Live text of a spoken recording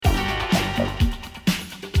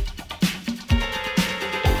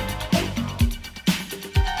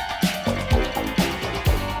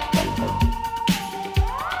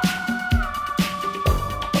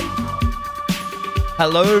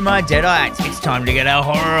Hello, my Deadites. It's time to get our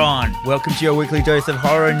horror on. Welcome to your weekly dose of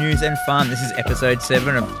horror news and fun. This is episode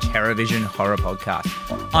 7 of TerrorVision Horror Podcast.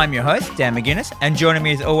 I'm your host, Dan McGuinness, and joining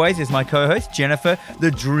me as always is my co-host, Jennifer, the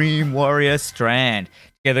Dream Warrior Strand.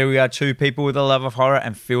 Together we are two people with a love of horror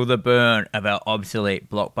and feel the burn of our obsolete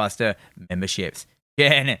Blockbuster memberships.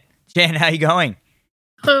 Jen, how you going?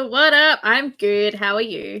 Oh, what up? I'm good. How are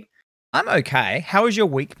you? I'm okay. How has your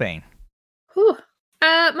week been? Whew.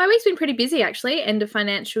 My week's been pretty busy, actually. End of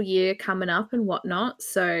financial year coming up and whatnot,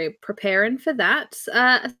 so preparing for that.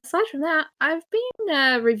 Aside from that, I've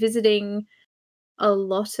been revisiting a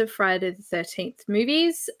lot of Friday the 13th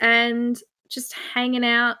movies and just hanging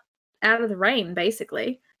out of the rain,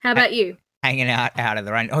 basically. How about you? Hanging out of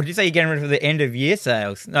the rain. Oh, did you say you're getting rid of the end of year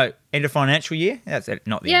sales? No, end of financial year? That's it,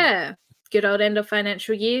 not the end. Yeah, good old end of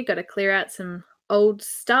financial year. Got to clear out some old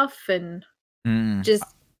stuff and just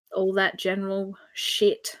all that general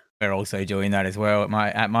shit. We're also doing that as well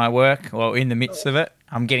at my work. Well, in the midst of it,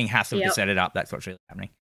 I'm getting hassled to set it up. That's what's really happening.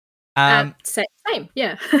 Same,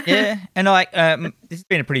 yeah. Yeah, and this has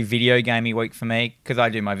been a pretty video gamey week for me because I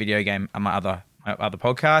do my video game on my other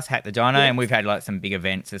podcast, Hack the Dino, and we've had like some big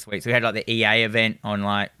events this week. So we had like the EA event on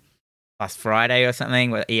like last Friday or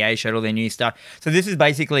something where EA showed all their new stuff. So this is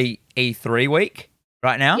basically E3 week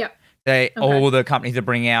right now. Yep. All the companies are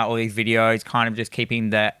bringing out all these videos, kind of just keeping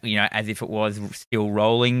that, as if it was still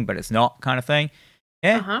rolling, but it's not kind of thing.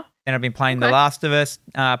 Yeah. Uh-huh. And I've been playing The Last of Us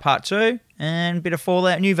Part 2 and a bit of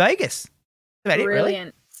Fallout New Vegas. That's about it, really.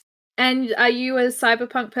 Brilliant. And are you a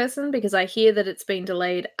Cyberpunk person? Because I hear that it's been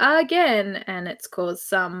delayed again and it's caused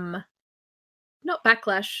some, not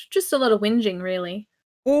backlash, just a lot of whinging, really.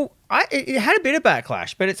 Well, it had a bit of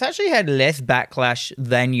backlash, but it's actually had less backlash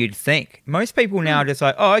than you'd think. Most people now are just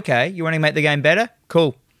like, oh, okay, you want to make the game better?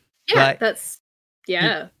 Cool. Yeah, that's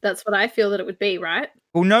what I feel that it would be, right?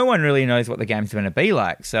 Well, no one really knows what the game's going to be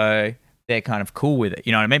like, so they're kind of cool with it.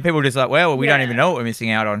 You know what I mean? People are just like, well, we don't even know what we're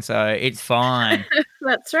missing out on, so it's fine.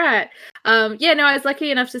 That's right. I was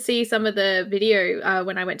lucky enough to see some of the video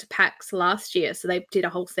when I went to PAX last year, so they did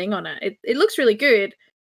a whole thing on it. It looks really good.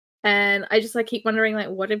 And I just keep wondering,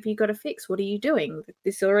 what have you got to fix? What are you doing?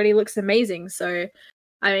 This already looks amazing. So,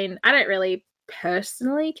 I mean, I don't really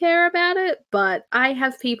personally care about it, but I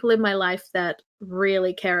have people in my life that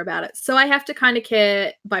really care about it. So I have to kind of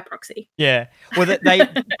care by proxy. Yeah. Well,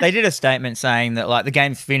 they did a statement saying that, the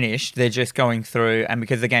game's finished. They're just going through, and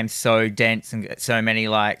because the game's so dense and so many,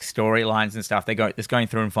 storylines and stuff, they're just going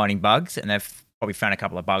through and finding bugs, and they've probably found a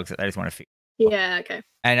couple of bugs that they just want to fix. Yeah, okay.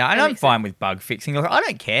 And I'm fine with bug fixing. I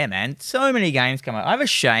don't care, man. So many games come out. I have a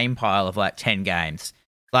shame pile of 10 games.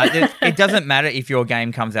 It doesn't matter if your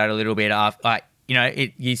game comes out a little bit after,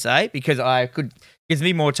 you say, because gives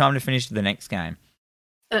me more time to finish the next game.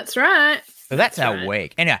 That's right. So that's our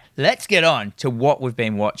week. Anyway, let's get on to what we've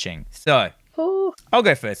been watching. So I'll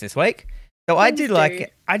go first this week. So I've gone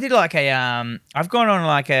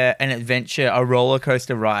on an adventure, a roller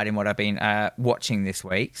coaster ride in what I've been watching this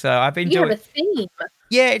week. So I've been doing. You have a theme.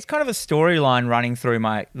 Yeah, it's kind of a storyline running through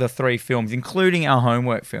the 3 films, including our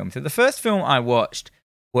homework film. So the first film I watched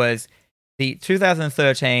was the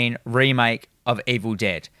 2013 remake of Evil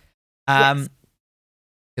Dead. Because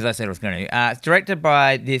I said I was going to. It's directed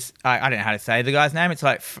by this. I don't know how to say the guy's name. It's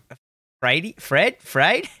like Fred,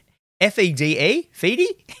 Fede, Fede.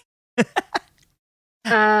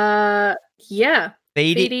 Yeah.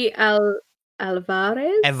 Fede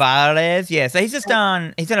Alvarez. Alvarez, yeah. So he's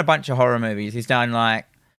done a bunch of horror movies. He's done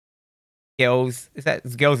Girls in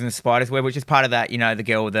the Spider's Web, which is part of that, the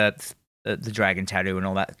girl with the dragon tattoo and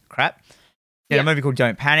all that crap. A movie called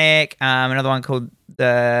Don't Panic. Another one called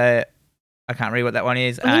I can't read what that one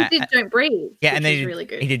is. Well, he did Don't Breathe. Yeah, and then is really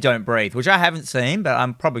good. He did Don't Breathe, which I haven't seen, but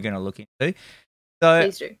I'm probably going to look into. So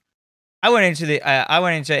please do. I went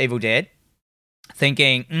into Evil Dead,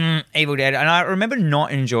 thinking Evil Dead, and I remember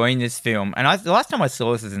not enjoying this film. And the last time I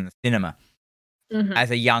saw this was in the cinema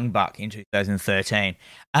as a young buck in 2013.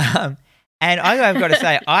 And I've got to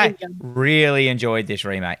say, I really enjoyed this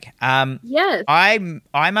remake. Yes.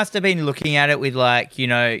 I must have been looking at it with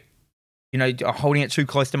holding it too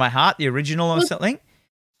close to my heart, the original or something.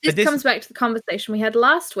 This comes back to the conversation we had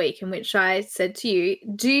last week in which I said to you,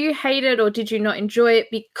 do you hate it or did you not enjoy it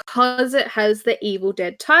because it has the Evil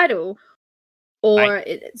Dead title? Or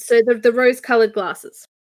the rose-coloured glasses?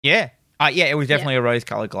 Yeah. It was definitely a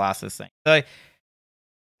rose-coloured glasses thing. So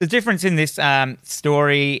the difference in this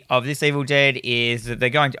story of this Evil Dead is that they're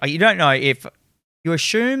going to... You don't know if... You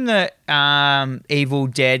assume that Evil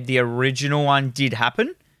Dead, the original one, did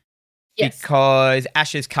happen. Yes. Because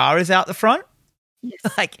Ash's car is out the front. Yes.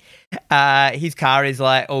 Like, his car is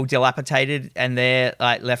like all dilapidated, and they're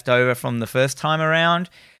like left over from the first time around.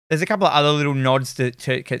 There's a couple of other little nods to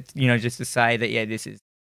just to say that this is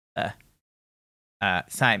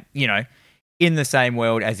same, in the same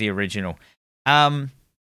world as the original.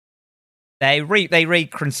 They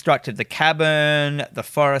reconstructed the cabin, the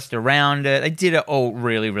forest around it. They did it all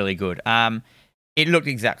really, really good. It looked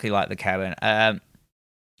exactly like the cabin.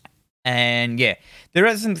 And there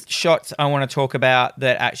are some shots I want to talk about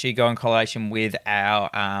that actually go in correlation with our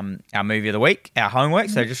movie of the week, our homework.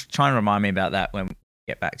 So just try and remind me about that when we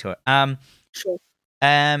get back to it. Sure.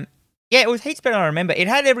 It was heaps better than I remember. It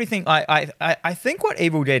had everything I think what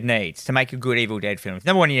Evil Dead needs to make a good Evil Dead film.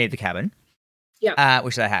 Number one, you need the cabin. Yeah.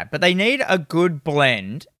 Which they had. But they need a good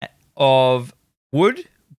blend of wood,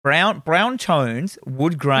 brown tones,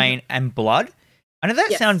 wood grain, and blood. I know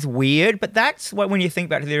that sounds weird, but that's what, when you think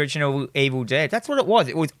back to the original Evil Dead, that's what it was.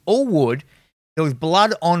 It was all wood. There was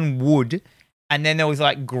blood on wood, and then there was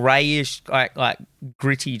like grayish, like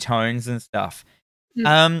gritty tones and stuff.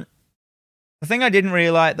 The thing I didn't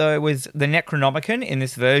really like though was the Necronomicon in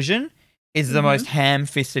this version is the most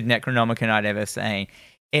ham-fisted Necronomicon I'd ever seen.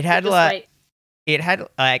 It had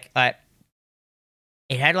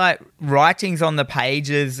writings on the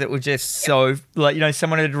pages that were just so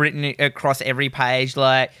someone had written it across every page,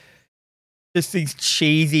 like just these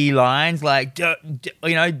cheesy lines like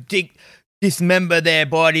dismember their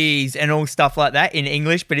bodies and all stuff like that in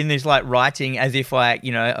English, but in this like writing as if a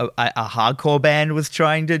hardcore band was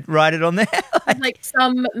trying to write it on there. Like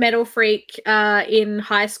some metal freak in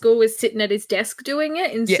high school was sitting at his desk doing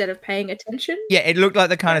it instead of paying attention. Yeah, it looked like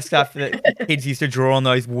the kind of stuff that kids used to draw on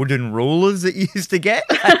those wooden rulers that you used to get.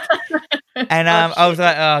 And I was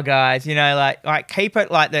like, oh, guys, like keep it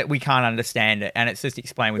like that. We can't understand it, and it's just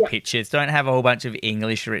explained with pictures. Don't have a whole bunch of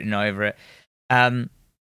English written over it.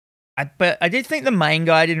 But I did think the main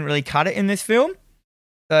guy didn't really cut it in this film.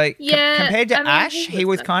 So compared to Ash, he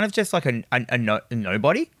was kind of just like a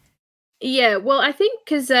nobody. Yeah, well, I think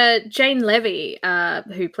because Jane Levy,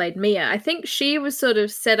 who played Mia, I think she was sort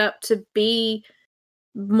of set up to be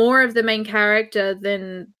more of the main character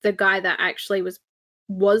than the guy that actually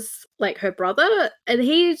was like her brother, and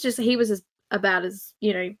he was about as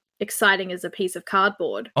exciting as a piece of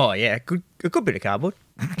cardboard. Oh yeah, a good bit of cardboard.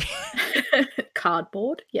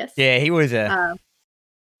 Cardboard, yes. Yeah, he was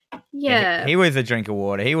he was a drink of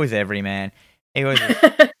water. He was every man. He was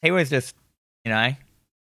just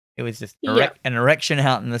it was just an erection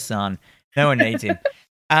out in the sun. No one needs him.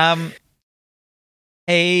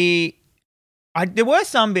 There were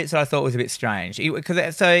some bits that I thought was a bit strange because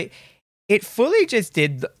it fully just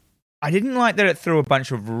did. I didn't like that it threw a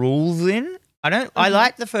bunch of rules in. I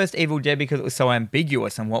liked the first Evil Dead because it was so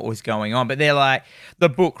ambiguous on what was going on. But they're like, the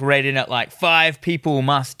book read in it like 5 people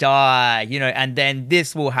must die, and then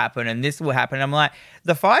this will happen and this will happen. I'm like,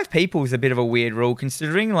 the 5 people is a bit of a weird rule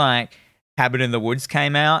considering like Cabin in the Woods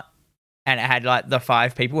came out and it had like the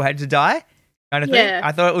 5 people had to die kind of thing.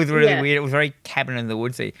 I thought it was really weird. It was very Cabin in the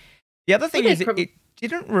Woodsy. The other thing is it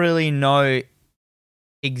didn't really know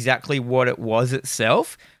exactly what it was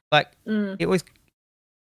itself. Like it was.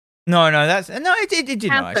 It did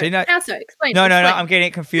not actually. No, explain. No, I'm getting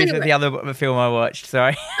it confused with the other film I watched.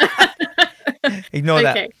 Sorry. Ignore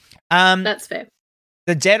that. That's fair.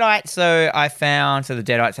 The Deadites, the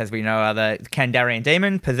Deadites, as we know, are the Kandarian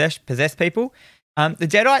demon, possessed people. The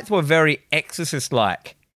Deadites were very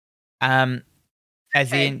Exorcist-like. In,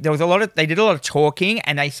 there was they did a lot of talking,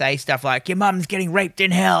 and they say stuff like, your mum's getting raped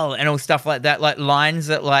in hell, and all stuff like that, like lines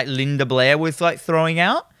that like Linda Blair was like throwing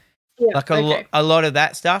out. Yeah, like a lot of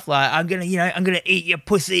that stuff, like I'm gonna eat your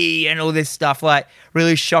pussy and all this stuff, like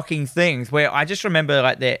really shocking things. Where I just remember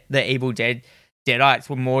like the Evil Deadites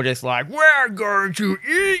were more just like, we're going to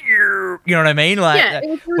eat you. You know what I mean? Like it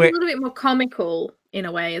was a little bit more comical in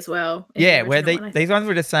a way as well. Yeah, where these ones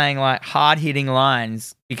were just saying like hard hitting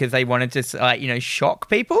lines because they wanted to shock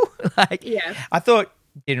people. I thought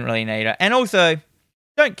didn't really need it, and also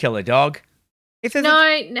don't kill a dog. If there's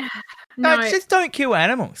just don't kill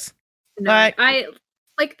animals. No,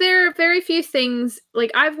 there are very few things.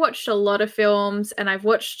 Like I've watched a lot of films and I've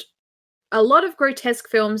watched a lot of grotesque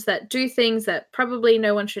films that do things that probably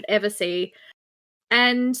no one should ever see.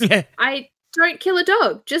 And I don't kill a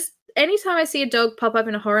dog. Just anytime I see a dog pop up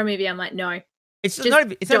in a horror movie, I'm like, no. It's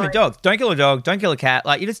not even dogs. Don't kill a dog. Don't kill a cat.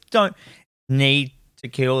 Like you just don't need to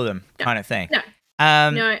kill them, kind of thing. No.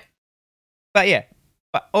 No.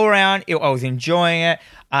 But all around, I was enjoying it.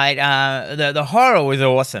 The horror was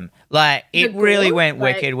awesome. Like it really went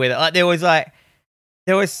wicked with it. Like there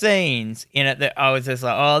were scenes in it that I was just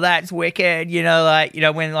like, oh, that's wicked.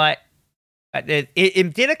 When like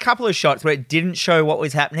It did a couple of shots where it didn't show what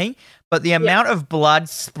was happening, but the amount of blood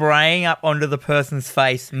spraying up onto the person's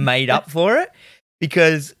face made up for it,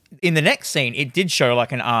 because in the next scene, it did show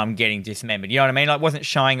like an arm getting dismembered. You know what I mean? Like, it wasn't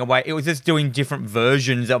shying away. It was just doing different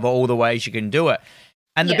versions of all the ways you can do it.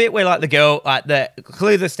 And the bit where like the girl, like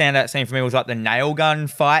clearly the standout scene for me was like the nail gun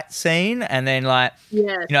fight scene, and then like you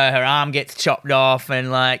know, her arm gets chopped off,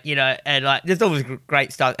 and like, you know, and like there's all this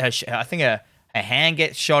great stuff. I think her hand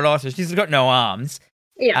gets shot off, so she's got no arms.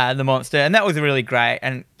 Yeah, the monster, and that was really great.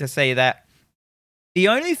 And to see that, the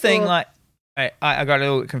only thing like I got a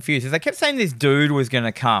little confused is they kept saying this dude was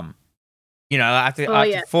gonna come, you know, after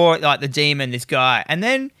for like the demon, this guy, and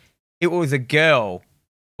then it was a girl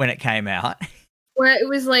when it came out. Well, it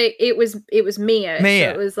was like it was Mia. So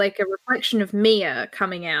it was like a reflection of Mia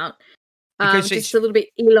coming out, just a little bit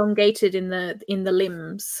elongated in the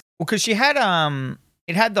limbs. Well, because she had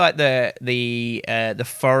it had like the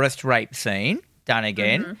forest rape scene done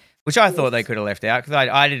again, which I thought they could have left out, because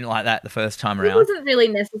I didn't like that the first time around. It wasn't really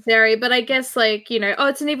necessary, but I guess, like, you know,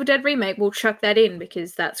 it's an Evil Dead remake, we'll chuck that in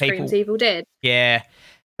because that screams Evil Dead. Yeah.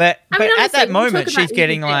 But at that moment, she's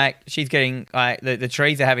getting the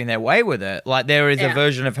trees are having their way with it. Like, there is a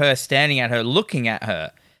version of her standing at her, looking at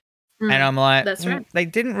her, and I'm like, that's right. They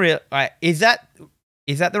didn't really. Is that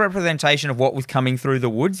the representation of what was coming through the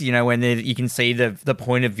woods? You know, when you can see the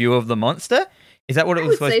point of view of the monster. Is that what it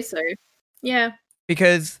was supposed? I would say so. Yeah.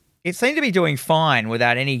 Because it seemed to be doing fine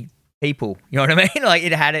without any people. You know what I mean? Like,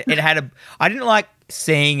 it had a. I didn't like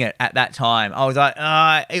seeing it at that time. I was like,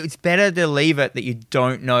 it's better to leave it that you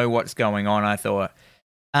don't know what's going on, I thought.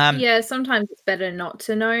 Sometimes it's better not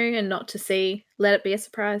to know and not to see. Let it be a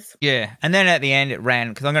surprise. Yeah, and then at the end it ran,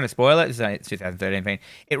 because I'm going to spoil it, it's 2013.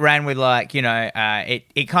 It ran with, like, you know,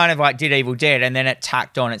 it kind of like did Evil Dead, and then it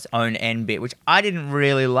tacked on its own end bit, which I didn't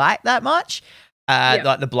really like that much.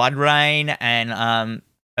 Like the blood rain and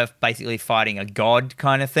of basically fighting a god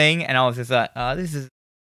kind of thing, and I was just like, this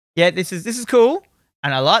is cool.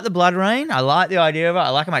 And I like the blood rain. I like the idea of it. I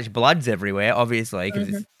like how much blood's everywhere, obviously, because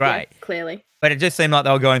it's great. Yeah, clearly. But it just seemed like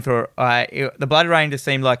they were going through... the blood rain just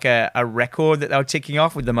seemed like a record that they were ticking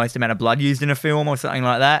off with the most amount of blood used in a film or something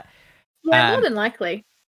like that. Yeah, more than likely.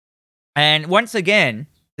 And once again,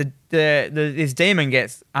 this demon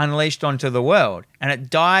gets unleashed onto the world, and it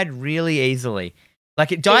died really easily.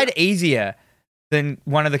 Like, it died easier than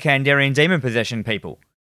one of the Kandarian demon possession people.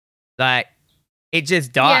 Like, it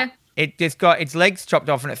just died. Yeah. It just got its legs chopped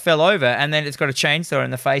off and it fell over, and then it's got a chainsaw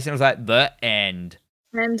in the face, and it was like, the end.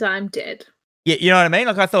 And I'm dead. Yeah, you know what I mean?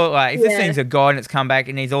 Like, I thought, like, if this thing's a god and it's come back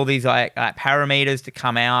and needs all these like parameters to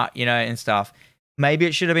come out, you know, and stuff, maybe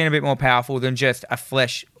it should have been a bit more powerful than just a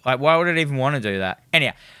flesh. Like, why would it even want to do that?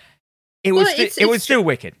 Anyhow, it was still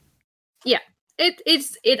wicked. Yeah.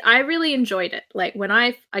 I really enjoyed it. Like,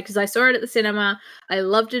 when because I saw it at the cinema, I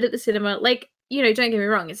loved it at the cinema. Like, you know, don't get me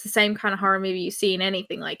wrong, it's the same kind of horror movie you see in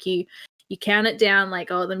anything. Like, you count it down, like,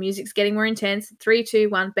 oh, the music's getting more intense. 3, 2,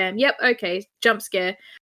 1, bam. Yep, okay, jump scare.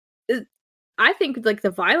 I think, like,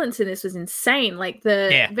 the violence in this was insane. Like,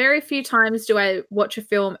 very few times do I watch a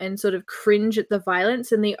film and sort of cringe at the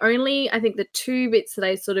violence. And I think the two bits that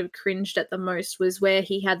I sort of cringed at the most was where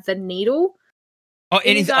he had the needle. Oh,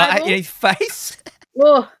 in his face?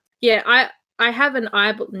 Oh, yeah, I have an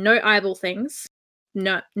eyeball, no eyeball things.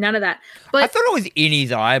 No, none of that. But I thought it was in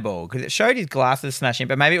his eyeball because it showed his glasses smashing,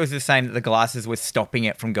 but maybe it was the same that the glasses were stopping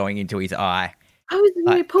it from going into his eye. Oh,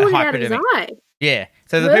 like, pulling it out of his eye. Yeah.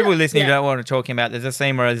 So the people listening don't want to talk about, there's a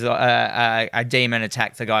scene where a demon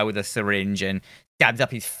attacks a guy with a syringe and stabs up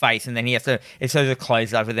his face, and then it shows a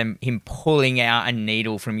close up of him pulling out a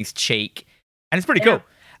needle from his cheek, and it's pretty cool.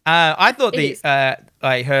 I thought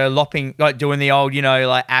like her lopping, like doing the old, you know,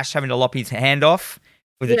 like Ash having to lop his hand off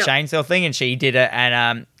with a chainsaw thing, and she did it,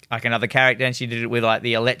 and like another character, and she did it with like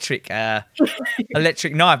the electric knife,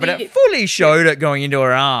 but it fully showed it going into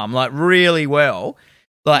her arm, like, really well.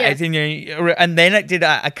 Like, and then it did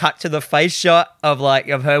a cut to the face shot of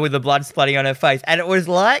her with the blood splatting on her face, and it was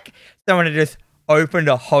like someone had just opened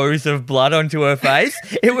a hose of blood onto her face.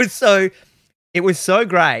 It was so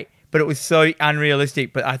great. But it was so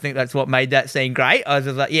unrealistic. But I think that's what made that scene great. I was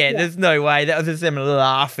just like, there's no way. That was just them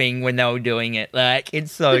laughing when they were doing it. Like,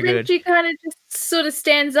 it's so good. Then she kind of just sort of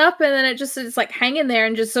stands up, and then it's like hanging there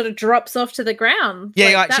and just sort of drops off to the ground.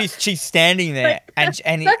 Yeah, like she's standing there,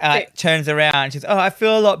 and he turns around and she's, I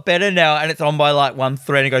feel a lot better now. And it's on by like one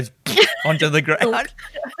thread and goes onto the ground.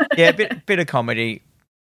 Yeah, bit of comedy,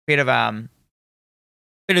 bit of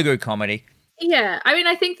good comedy. Yeah, I mean,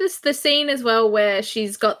 I think the scene as well where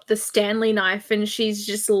she's got the Stanley knife and she's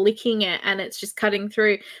just licking it and it's just cutting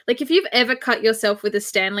through. Like, if you've ever cut yourself with a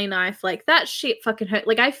Stanley knife, like that shit fucking hurt.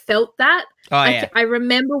 Like, I felt that. Oh, yeah. I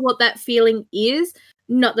remember what that feeling is.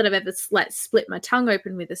 Not that I've ever like split my tongue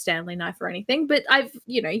open with a Stanley knife or anything, but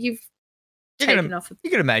you've taken off.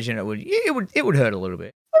 You can imagine it would hurt a little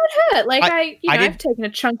bit. It would hurt. Like I've taken a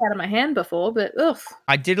chunk out of my hand before, but ugh.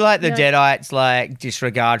 I did like the Deadites like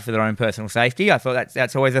disregard for their own personal safety. I thought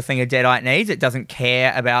that's always a thing a Deadite needs. It doesn't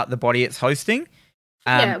care about the body it's hosting.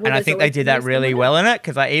 And I think they did that really well in it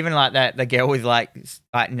because I even like that the girl was like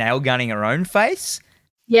nail gunning her own face.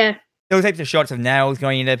 Yeah. There was heaps of shots of nails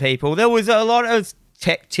going into people. There was a lot of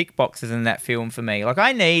tick boxes in that film for me. Like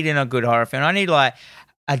I need in a good horror film, I need like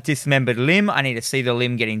a dismembered limb. I need to see the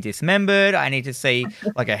limb getting dismembered. I need to see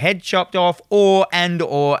like a head chopped off or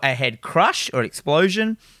a head crush or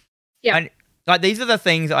explosion. Yeah. And like these are the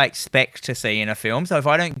things I expect to see in a film. So if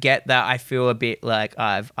I don't get that, I feel a bit like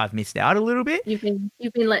I've missed out a little bit. You've been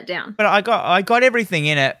let down. But I got everything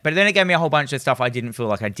in it, but then it gave me a whole bunch of stuff I didn't feel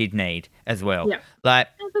like I did need as well. Yeah. Like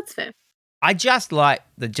that's fair. I just like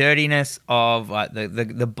the dirtiness of like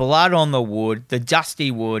the blood on the wood, the dusty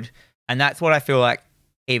wood, and that's what I feel like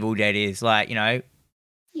Evil Dead is like,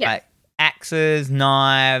 like axes,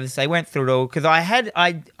 knives. They went through it all because I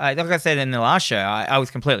like I said in the last show, I was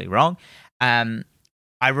completely wrong.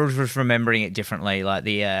 I was remembering it differently. Like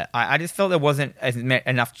I just felt there wasn't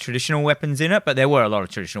enough traditional weapons in it, but there were a lot of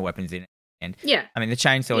traditional weapons in it. And yeah, I mean the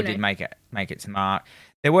chainsaw did make it smart.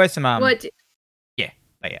 There were some but yeah.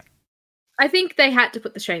 I think they had to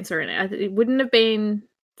put the chainsaw in it. It wouldn't have been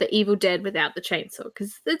the Evil Dead without the chainsaw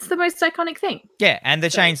because it's the most iconic thing. Yeah, and the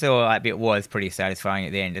chainsaw bit was pretty satisfying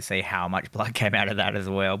at the end to see how much blood came out of that as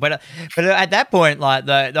well. But at that point, like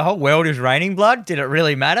the whole world is raining blood. Did it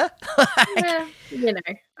really matter? Yeah,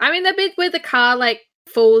 I mean the bit where the car like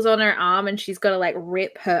falls on her arm and she's got to like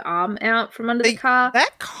rip her arm out from under the car.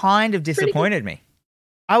 That kind of disappointed me.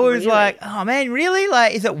 I was like, oh man, really?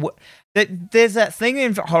 Like, is it? There's that thing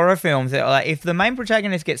in horror films that like if the main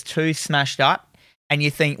protagonist gets too smashed up. And you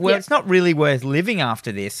think, well, it's not really worth living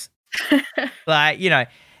after this. Like,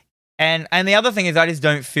 and the other thing is I just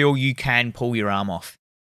don't feel you can pull your arm off.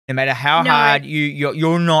 No matter how hard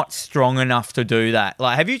you're not strong enough to do that.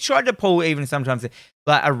 Like, have you tried to pull even sometimes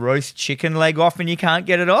like a roast chicken leg off and you can't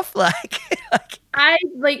get it off? Like I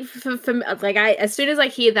like as soon as I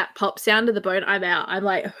hear that pop sound of the bone, I'm out. I'm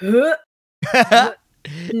like, huh?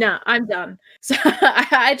 No, I'm done. So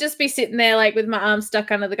I'd just be sitting there like with my arm stuck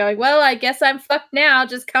under the going, well, I guess I'm fucked now.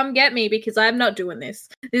 Just come get me because I'm not doing this.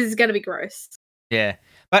 This is going to be gross. Yeah.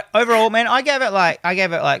 But overall, man, I gave it like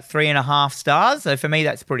 3.5 stars. So for me,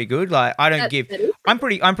 that's pretty good. Like I'm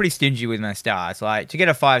pretty stingy with my stars. Like to get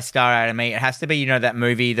a 5-star out of me, it has to be, that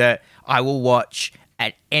movie that I will watch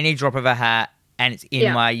at any drop of a hat. And it's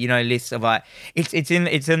in my, list of like, it's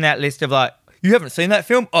in that list of like, you haven't seen that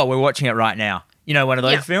film? Oh, we're watching it right now. One of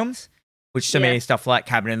those films, which to me is stuff like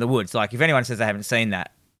Cabin in the Woods. Like, if anyone says they haven't seen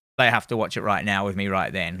that, they have to watch it right now with me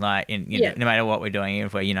right then. Like, no matter what we're doing,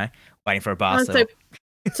 if we're, waiting for a bar.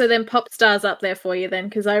 So then pop stars up there for you then,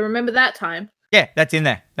 because I remember that time. Yeah, that's in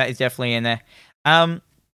there. That is definitely in there.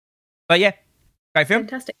 But yeah, great film.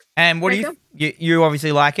 Fantastic. And what do you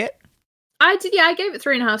obviously like it? I did, I gave it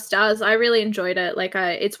 3.5 stars. I really enjoyed it. Like,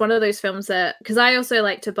 it's one of those films that, because I also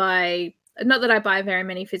like to buy, not that I buy very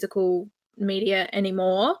many physical media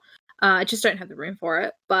anymore. I just don't have the room for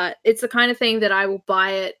it. But it's the kind of thing that I will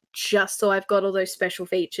buy it just so I've got all those special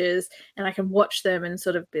features and I can watch them and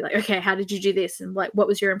sort of be like, okay, how did you do this? And like, what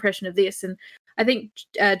was your impression of this? And I think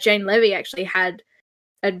Jane Levy actually had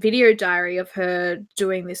a video diary of her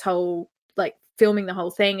doing this whole, like, filming the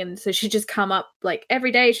whole thing. And so she'd just come up, like,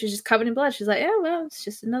 every day she's just covered in blood. She's like, oh, well, it's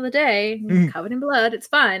just another day. Covered in blood. It's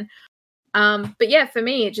fine. But yeah, for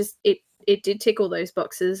me, it did tick all those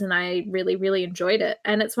boxes and I really, really enjoyed it.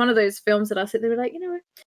 And it's one of those films that I'll sit there and be like,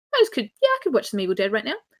 I could watch some Evil Dead right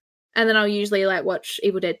now. And then I'll usually like watch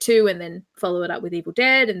Evil Dead 2 and then follow it up with Evil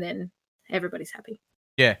Dead and then everybody's happy.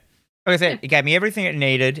 Yeah. Like I said, it gave me everything it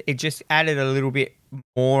needed. It just added a little bit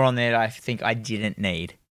more on there that I think I didn't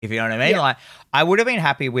need. If you know what I mean? Yeah. Like I would have been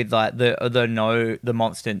happy with like the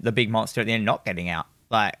monster, the big monster at the end not getting out.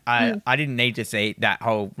 Like, I didn't need to see that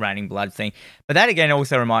whole raining blood thing. But that, again,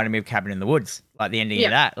 also reminded me of Cabin in the Woods, like the ending of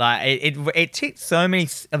that. Like, it ticked so many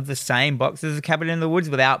of the same boxes as Cabin in the Woods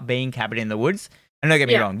without being Cabin in the Woods. And don't get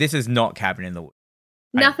me wrong, this is not Cabin in the Woods.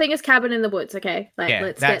 Nothing is Cabin in the Woods, okay?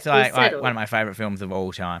 Like, that's like one of my favourite films of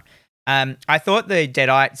all time. I thought the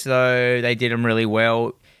Deadites, though, they did them really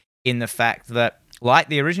well in the fact that, like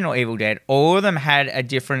the original Evil Dead, all of them had a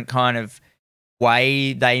different kind of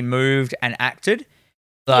way they moved and acted.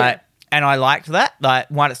 Like, and I liked that. Like,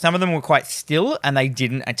 some of them were quite still and they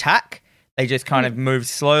didn't attack. They just kind of moved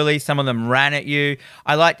slowly. Some of them ran at you.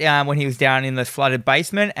 I liked when he was down in the flooded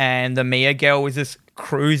basement and the Mia girl was just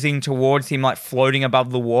cruising towards him, like floating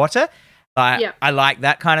above the water. I like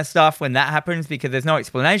that kind of stuff when that happens because there's no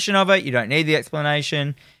explanation of it. You don't need the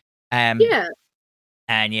explanation. And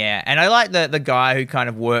I like the guy who kind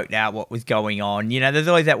of worked out what was going on. You know, there's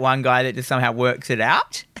always that one guy that just somehow works it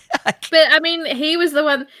out. But I mean, he was the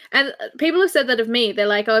one, and people have said that of me. They're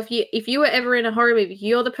like, "Oh, if you were ever in a horror movie,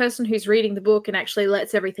 you're the person who's reading the book and actually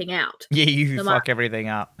lets everything out." Yeah, you fuck everything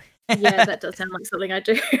up. Yeah, that does sound like something I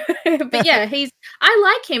do. But yeah, I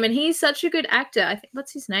like him, and he's such a good actor. I think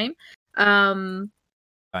what's his name?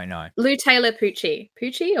 I know. Lou Taylor Pucci.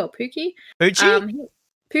 Pucci or Pookie? Pucci?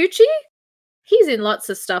 Pucci? He's in lots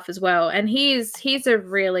of stuff as well, and he's a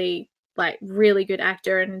really good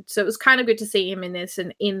actor, and so it was kind of good to see him in this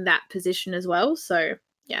and in that position as well. So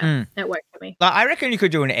yeah, that worked for me. Like, I reckon you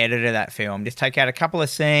could do an edit of that film. Just take out a couple of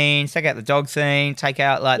scenes, take out the dog scene, take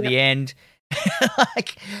out the end,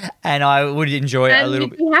 and I would enjoy it a little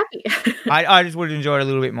bit. Be happy. I just would enjoy it a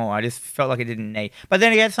little bit more. I just felt like it didn't need. But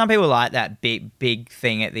then again, some people like that big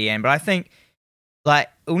thing at the end. But I think,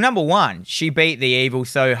 number one, she beat the evil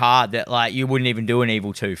so hard that you wouldn't even do an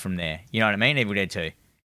Evil 2 from there. You know what I mean? Evil Dead 2.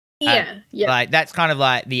 Yeah. That's kind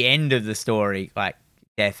of the end of the story,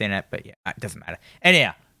 death in it. But yeah, it doesn't matter.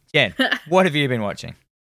 Anyhow, Jen, what have you been watching?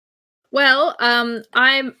 Well,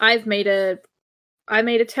 I made a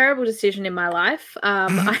terrible decision in my life.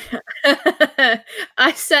 I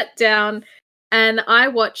sat down and I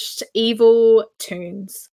watched Evil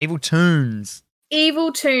Toons. Evil Toons.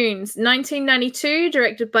 Evil Toons, 1992,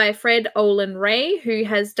 directed by Fred Olen Ray, who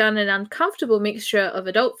has done an uncomfortable mixture of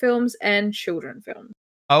adult films and children films.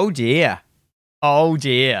 Oh dear. What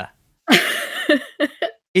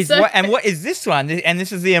is this one? And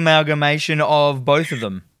this is the amalgamation of both of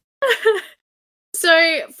them.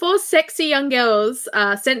 So, 4 sexy young girls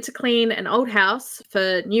are sent to clean an old house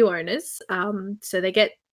for new owners. So they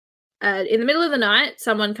get in the middle of the night,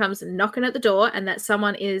 someone comes knocking at the door, and that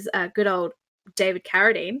someone is good old David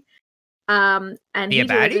Carradine. And he a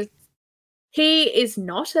baddie? He is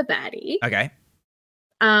not a baddie. Okay.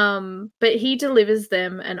 But he delivers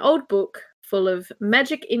them an old book full of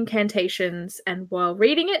magic incantations, and while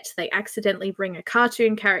reading it, they accidentally bring a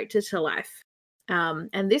cartoon character to life.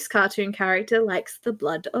 And this cartoon character likes the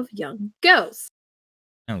blood of young girls.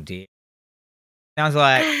 Oh dear. Sounds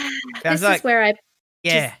like this is where I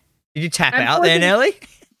did you tap out there, Nelly?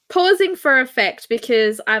 Pausing for effect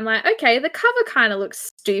because I'm like, okay, the cover kind of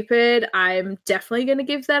looks stupid. I'm definitely going to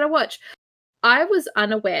give that a watch. I was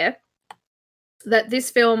unaware that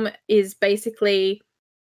this film is basically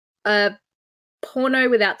a porno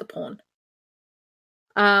without the porn.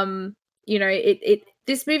 You know,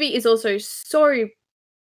 this movie is also so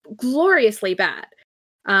gloriously bad.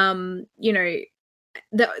 You know,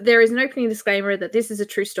 there is an opening disclaimer that this is a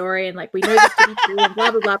true story and we know this to be true and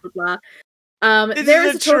blah blah blah blah blah.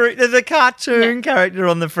 There's a cartoon character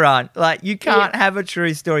on the front. You can't have a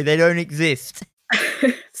true story. They don't exist.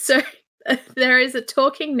 So there is a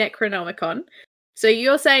talking Necronomicon. So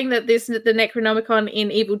you're saying that the Necronomicon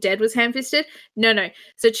in Evil Dead was ham-fisted? No.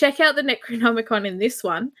 So check out the Necronomicon in this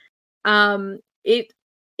one.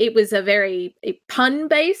 It was a very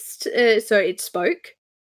pun-based, so it spoke,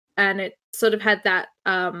 and it sort of had that,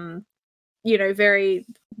 you know, very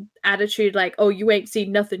attitude oh, you ain't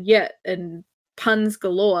seen nothing yet, and puns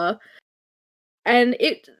galore. And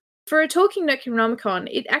for a talking Necronomicon,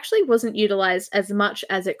 it actually wasn't utilized as much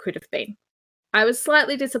as it could have been. I was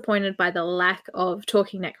slightly disappointed by the lack of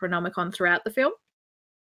talking Necronomicon throughout the film.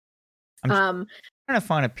 I'm trying to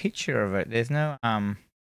find a picture of it. There's no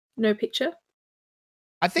no picture.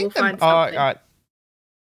 I think so it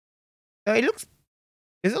looks.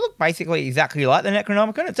 Does it look basically exactly like the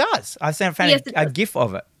Necronomicon? It does. I found a GIF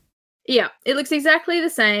of it. Yeah, it looks exactly the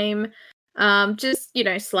same. Just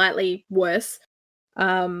slightly worse.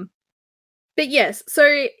 But yes,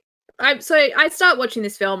 so I start watching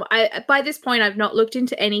this film. By this point I've not looked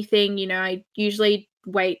into anything. I usually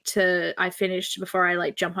wait till I finish before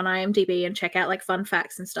I jump on IMDb and check out fun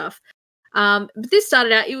facts and stuff. But this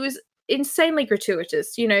started out, it was insanely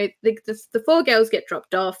gratuitous. The 4 girls get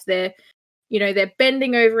dropped off. They're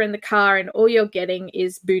bending over in the car, and all you're getting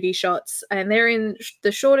is booty shots, and they're in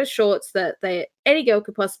the shortest shorts that any girl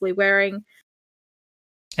could possibly wearing.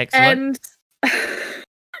 Excellent. And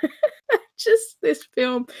just this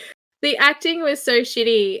film, the acting was so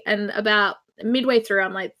shitty, and about midway through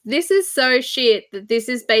I'm like, this is so shit that this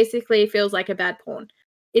is basically feels like a bad porn.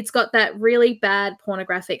 it's got that really bad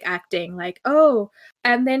pornographic acting, like, oh,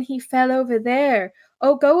 and then he fell over there.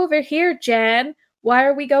 Oh, go over here, Jan. Why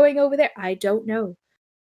are we going over there? I don't know.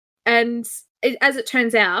 And as it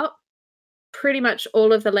turns out, pretty much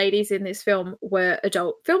all of the ladies in this film were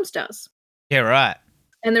adult film stars. Yeah, right.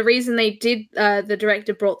 And the reason they did, the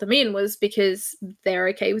director brought them in was because they're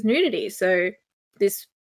okay with nudity. So this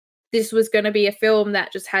was going to be a film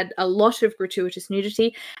that just had a lot of gratuitous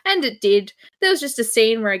nudity, and it did. There was just a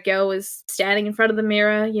scene where a girl was standing in front of the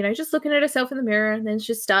mirror, you know, just looking at herself in the mirror, and then she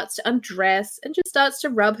just starts to undress and just starts to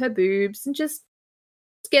rub her boobs and just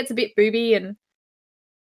gets a bit booby, and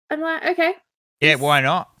I'm like, okay. Yeah, why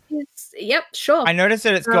not? Yep, sure. I noticed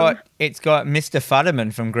that it's got Mr.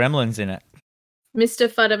 Futterman from Gremlins in it. Mr.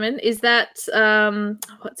 Futterman, is that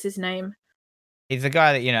what's his name? He's the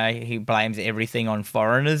guy that, you know, he blames everything on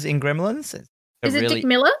foreigners in Gremlins. Is it Dick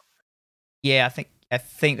Miller? Yeah, I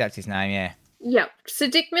think that's his name, yeah. Yep. So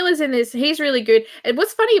Dick Miller's in this. He's really good. And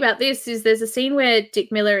what's funny about this is there's a scene where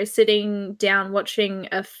Dick Miller is sitting down watching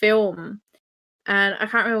a film, and I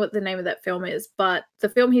can't remember what the name of that film is, but the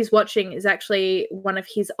film he's watching is actually one of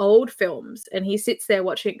his old films, and he sits there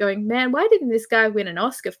watching it going, man, why didn't this guy win an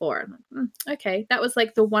Oscar for it? I'm like, okay, that was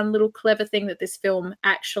like the one little clever thing that this film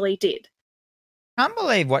actually did. Can't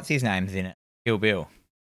believe what's his name's in it. Kill Bill.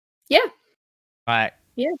 Yeah. Right.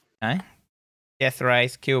 Yeah. No? Death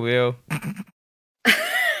Race, Kill Bill.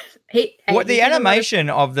 The animation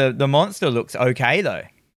of the monster looks okay though.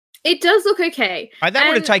 It does look okay. That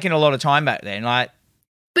would have taken a lot of time back then, like.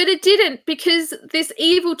 But it didn't, because this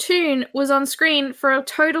evil toon was on screen for a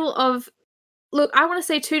total of, look, I want to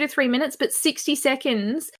say 2 to 3 minutes, but 60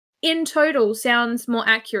 seconds in total sounds more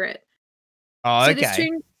accurate. Oh, okay. So this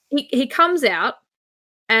toon, he comes out,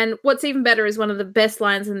 and what's even better is one of the best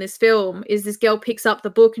lines in this film is this girl picks up the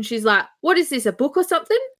book and she's like, what is this, a book or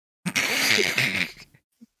something?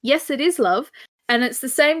 Yes, it is, love. And it's the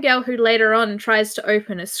same girl who later on tries to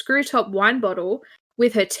open a screw-top wine bottle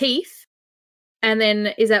with her teeth, and then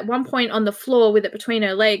is at one point on the floor with it between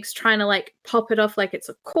her legs trying to, like, pop it off like it's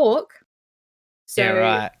a cork. So yeah,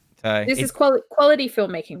 right. So this is quality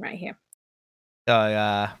filmmaking right here.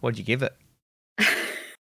 So what'd you give it?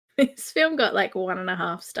 This film got, like,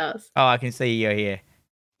 1.5 stars. Oh, I can see you're here.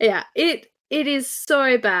 Yeah, it is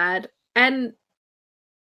so bad. And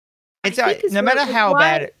it's like, no matter how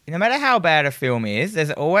bad a film is,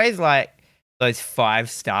 there's always like those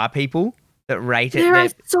 5-star people that rate it. There are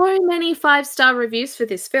so many 5-star reviews for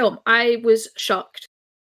this film. I was shocked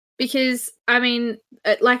because, I mean,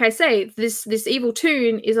 like I say, this evil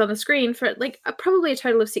toon is on the screen for like probably a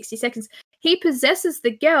total of 60 seconds. He possesses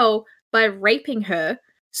the girl by raping her.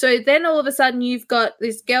 So then all of a sudden you've got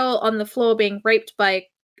this girl on the floor being raped by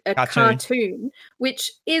a cartoon,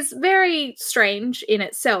 which is very strange in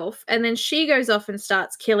itself. And then she goes off and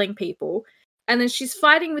starts killing people. And then she's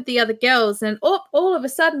fighting with the other girls. And all of a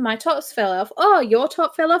sudden my tops fell off. Oh, your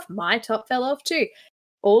top fell off. My top fell off too.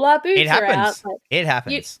 All our boobs are out. Like, it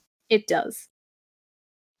happens. It does.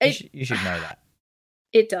 You should know that.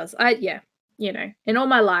 It does. You know, in all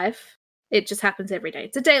my life, it just happens every day.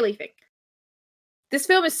 It's a daily thing. This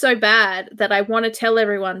film is so bad that I want to tell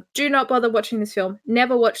everyone, do not bother watching this film.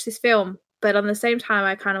 Never watch this film. But on the same time,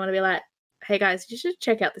 I kind of want to be like, hey guys, you should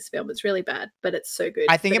check out this film. It's really bad, but it's so good.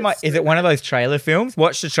 I think it might. Is it one of those trailer films?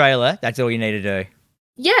 Watch the trailer. That's all you need to do.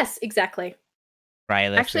 Yes, exactly.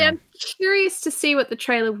 Trailer. Actually, film. I'm curious to see what the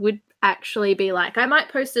trailer would actually be like. I might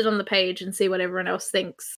post it on the page and see what everyone else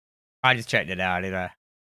thinks. I just checked it out.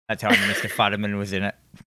 I told him Mr. Futterman was in it.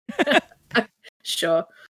 Sure.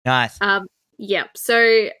 Nice. Yep.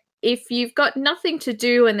 So if you've got nothing to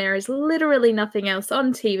do and there is literally nothing else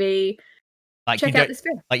on TV, check out this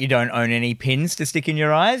film. Like you don't own any pins to stick in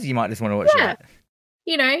your eyes, you might just want to watch that.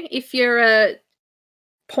 You know, if your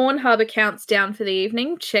Pornhub account's down for the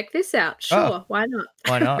evening, check this out. Sure, why not?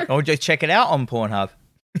 Why not? Or just check it out on Pornhub.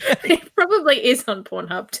 It probably is on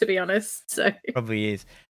Pornhub, to be honest. So probably is.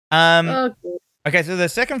 Good. Okay, so the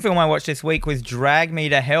second film I watched this week was Drag Me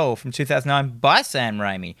to Hell from 2009 by Sam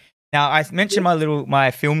Raimi. Now, I mentioned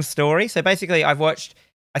my film story. So basically, I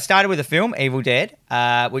started with a film, Evil Dead,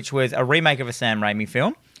 which was a remake of a Sam Raimi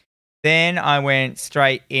film. Then I went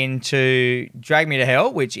straight into Drag Me to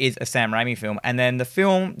Hell, which is a Sam Raimi film. And then the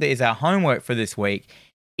film that is our homework for this week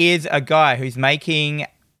is a guy who's making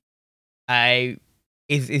a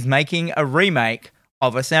remake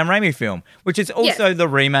of a Sam Raimi film, which is also the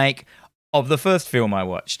remake of the first film I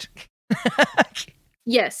watched.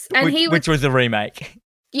 Yes, and which was the remake.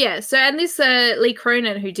 Yeah, so and this Lee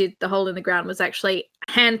Cronin, who did The Hole in the Ground, was actually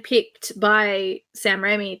handpicked by Sam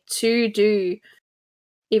Raimi to do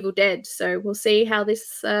Evil Dead. So we'll see how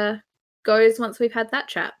this goes once we've had that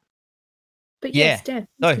chat. But yes, Dan,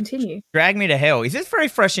 let's continue. Drag Me to Hell. Is this very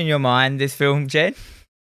fresh in your mind, this film, Jen?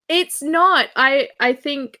 It's not. I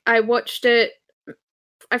think I watched it.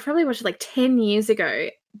 I probably watched it like 10 years ago,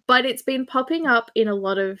 but it's been popping up in a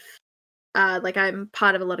lot of like I'm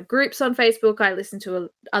part of a lot of groups on Facebook. I listen to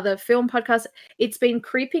other film podcasts. It's been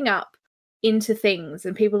creeping up into things,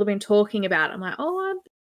 and people have been talking about it. I'm like, oh, I'm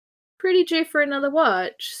pretty due for another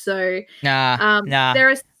watch. So Nah.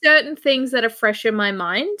 There are certain things that are fresh in my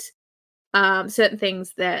mind. Certain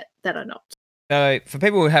things that are not. So, for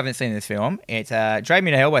people who haven't seen this film, it's Drag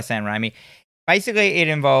Me to Hell by Sam Raimi. Basically, it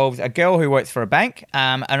involves a girl who works for a bank.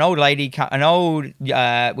 An old lady,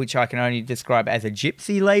 which I can only describe as a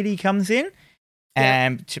gypsy lady, comes in,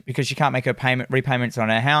 because she can't make her repayments on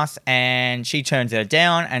her house, and she turns her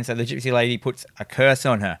down, and so the gypsy lady puts a curse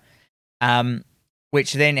on her,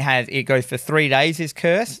 which then it goes for 3 days. This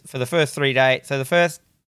curse for the first 3 days. So the first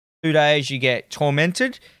 2 days you get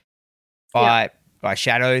tormented by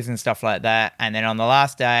shadows and stuff like that, and then on the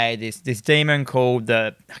last day, this demon called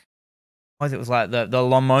the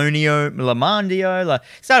Lamondio,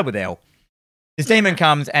 started with L. This demon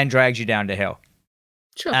comes and drags you down to hell.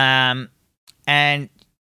 Sure. And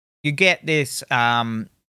you get this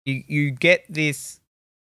you get this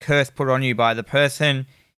curse put on you by the person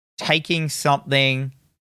taking something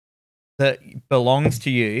that belongs to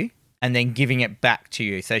you and then giving it back to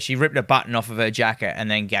you. So she ripped a button off of her jacket and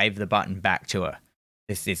then gave the button back to her.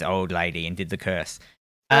 This old lady, and did the curse.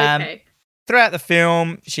 Okay. Throughout the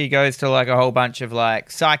film, she goes to like a whole bunch of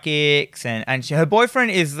like psychics, and her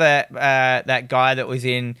boyfriend is that guy that was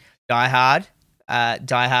in Die Hard.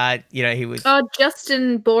 Die Hard, he was. Oh,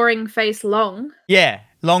 Justin Boring Face Long. Yeah,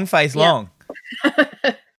 long face long.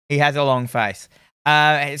 He has a long face.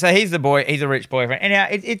 So he's the boy. He's a rich boyfriend. Anyhow,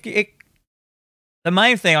 the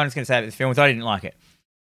main thing I'm just going to say about this film is I didn't like it.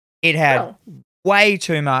 It had way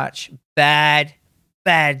too much bad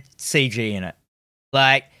CG in it.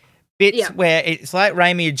 Like bits where it's like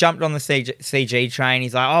Raimi had jumped on the CG train.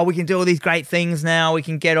 He's like, oh, we can do all these great things now. We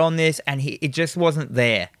can get on this. And it just wasn't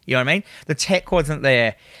there. You know what I mean? The tech wasn't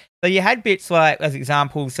there. So you had bits like, as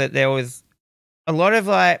examples, that there was a lot of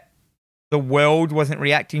like the world wasn't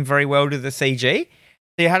reacting very well to the CG.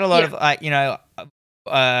 So you had a lot of like,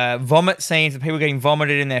 vomit scenes of people getting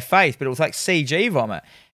vomited in their face, but it was like CG vomit.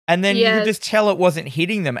 And then you could just tell it wasn't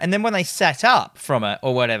hitting them. And then when they sat up from it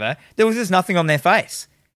or whatever, there was just nothing on their face.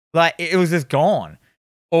 Like, it was just gone.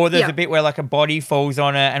 Or there's a bit where, like, a body falls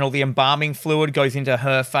on her and all the embalming fluid goes into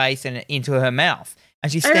her face and into her mouth.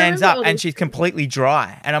 And she stands up and she's completely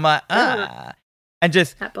dry. And I'm like, And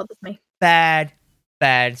just... That bothers me. Bad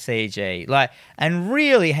CG. Like, and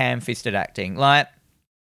really ham-fisted acting. Like,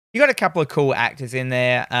 you got a couple of cool actors in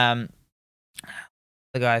there.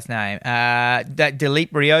 The guy's name, that Dilip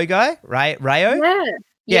Rio guy, Rayo.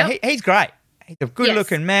 Yeah, he's great. He's a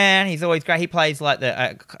good-looking man. He's always great. He plays like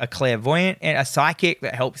a clairvoyant and a psychic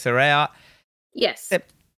that helps her out. Yes,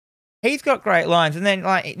 he's got great lines. And then,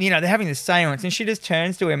 like, they're having this seance, and she just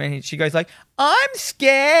turns to him and she goes like, "I'm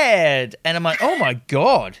scared," and I'm like, "Oh my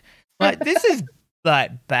god, like this is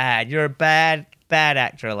like bad. You're a bad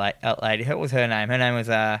actor, like lady." What was her name? Her name was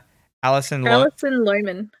Alison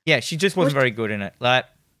Lohman. Yeah, she just wasn't very good in it. Like,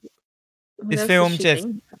 this film just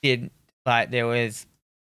did, like, there was,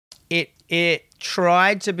 it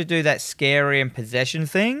tried to do that scary and possession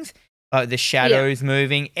things, like the shadows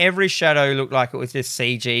moving. Every shadow looked like it was just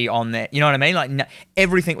CG on there. You know what I mean? Like,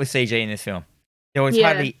 everything was CG in this film. There was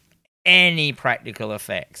hardly any practical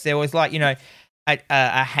effects. There was like,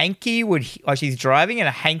 a hanky would, like, she's driving and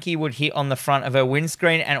a hanky would hit on the front of her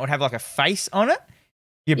windscreen and it would have like a face on it.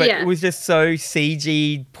 Yeah, but it was just so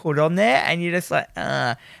CG put on there, and you're just like,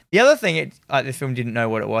 The other thing, this film didn't know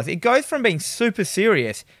what it was. It goes from being super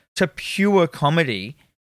serious to pure comedy,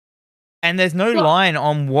 and there's no line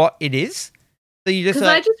on what it is. So you just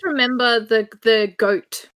because I just remember the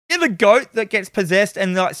goat. Yeah, the goat that gets possessed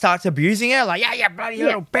and like starts abusing her, like, yeah, bloody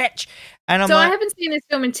little bitch. And I haven't seen this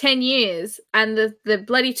film in 10 years, and the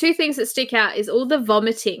bloody two things that stick out is all the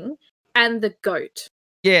vomiting and the goat.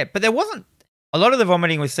 Yeah, but there wasn't. A lot of the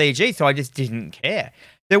vomiting was CG, so I just didn't care.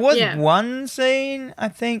 There was one scene, I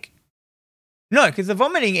think. No, because the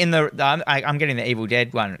vomiting in I'm getting the Evil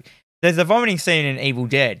Dead one. There's a vomiting scene in Evil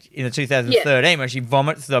Dead in the 2013 where she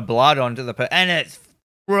vomits the blood onto the person, and it's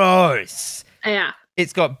gross. Yeah.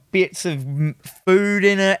 It's got bits of food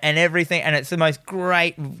in it and everything, and it's the most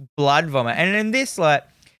great blood vomit. And in this, like,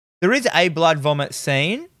 there is a blood vomit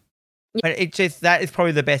scene, but that is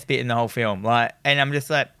probably the best bit in the whole film. Like, and I'm just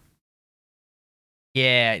like,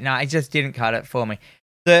 yeah, no, it just didn't cut it for me.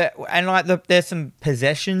 there's some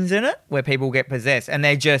possessions in it where people get possessed, and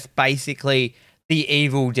they're just basically the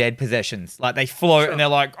Evil Dead possessions. Like they float and they're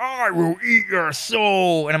like, "I will eat your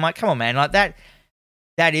soul," and I'm like, "Come on, man! Like that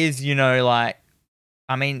is, like,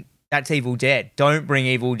 I mean, that's Evil Dead. Don't bring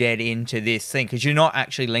Evil Dead into this thing because you're not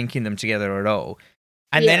actually linking them together at all."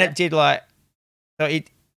 And then it did so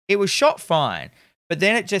it was shot fine, but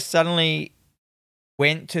then it just suddenly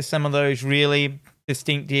went to some of those really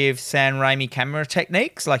distinctive Sam Raimi camera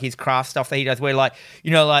techniques, like his craft stuff that he does, where like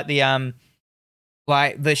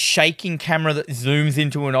the shaking camera that zooms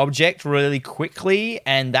into an object really quickly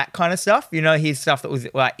and that kind of stuff. His stuff that was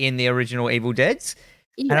like in the original Evil Deads.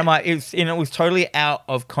 Yeah. And I'm like, it was totally out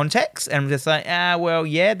of context. And I'm just like, well,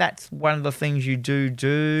 yeah, that's one of the things you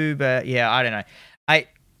do, but yeah, I don't know.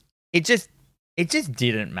 It just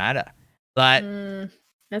didn't matter. Like,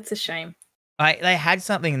 that's a shame. They had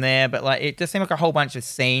something there, but like it just seemed like a whole bunch of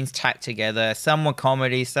scenes tacked together. Some were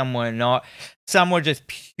comedy, some were not. Some were just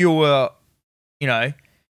pure,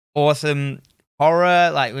 awesome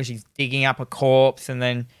horror, like when she's digging up a corpse and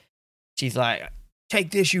then she's like,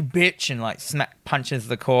 "Take this, you bitch," and like punches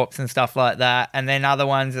the corpse and stuff like that. And then other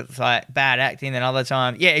ones, it's like bad acting. Then other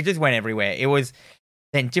times, it just went everywhere. It was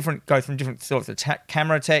then goes from different sorts of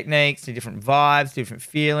camera techniques to different vibes, different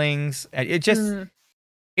feelings. And it just,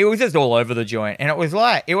 it was just all over the joint. And it was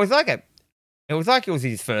like it was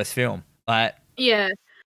his first film. Like, yeah.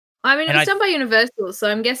 I mean, it was done by Universal,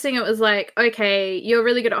 so I'm guessing it was like, okay, you're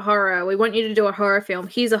really good at horror. We want you to do a horror film.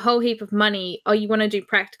 Here's a whole heap of money. Oh, you want to do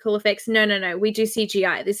practical effects? No. We do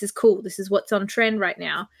CGI. This is cool. This is what's on trend right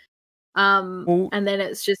now. And then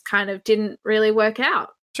it's just kind of didn't really work out.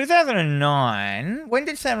 2009. When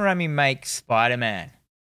did Sam Raimi make Spider-Man?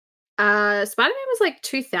 Spider-Man was like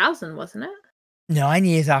 2000, wasn't it? 9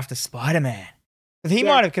 years after Spider-Man. Because he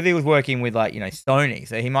might have, because he was working with like, Sony.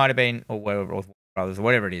 So he might have been, or whatever, or Brothers, or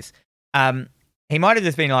whatever it is. He might have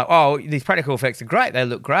just been like, "Oh, these practical effects are great. They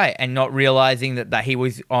look great," and not realizing that he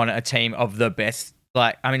was on a team of the best.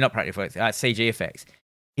 Like, I mean, not practical effects, CG effects.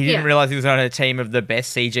 He didn't realize he was on a team of the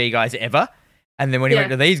best CG guys ever. And then when he went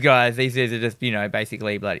to these guys are just,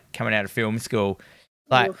 basically like coming out of film school,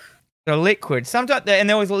 like the liquid. Sometimes, and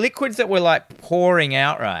there was liquids that were like pouring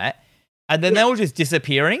out, right, and then they were just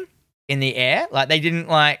disappearing in the air. Like they didn't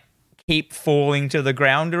like keep falling to the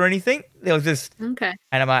ground or anything. There was just okay.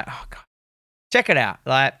 And I'm like, oh god, check it out.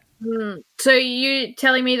 Like, so you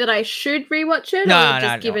telling me that I should rewatch it? No, or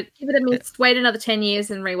just give it a miss, wait another 10 years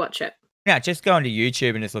and rewatch it? Yeah, just go onto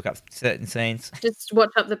YouTube and just look up certain scenes. Just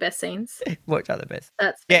watch up the best scenes. Watch up the best.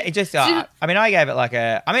 That's fair. It just. I gave it I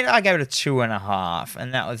gave it a 2.5,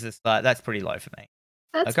 and that was just like that's pretty low for me.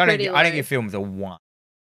 That's pretty low. I don't give films a 1.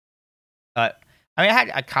 I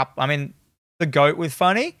had a couple. I mean, The Goat was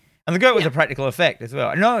funny, and The Goat was a practical effect as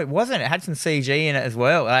well. No, it wasn't. It had some CG in it as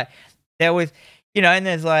well. Like there was, and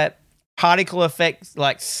there's like particle effects,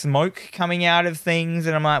 like smoke coming out of things,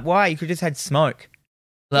 and I'm like, why? You could just had smoke.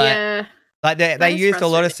 Like they used a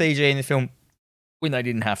lot of CG in the film when they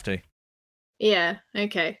didn't have to. Yeah,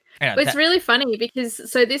 okay. But it's really funny because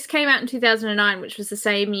this came out in 2009, which was the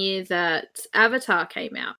same year that Avatar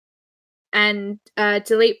came out. And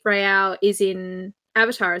Dilip Rayal is in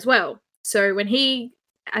Avatar as well. So when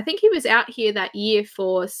I think he was out here that year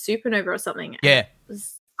for Supernova or something. Yeah.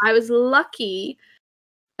 I was lucky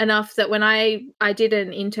enough that when I did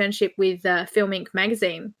an internship with Film Inc.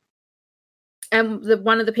 magazine, and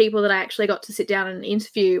one of the people that I actually got to sit down and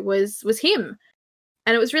interview was him.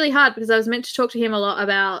 And it was really hard because I was meant to talk to him a lot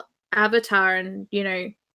about Avatar and,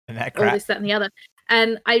 and that crap. all this, that, and the other.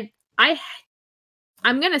 And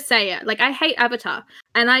I'm going to say it. Like, I hate Avatar.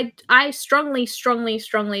 And I strongly, strongly,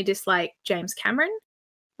 strongly dislike James Cameron.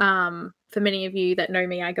 For many of you that know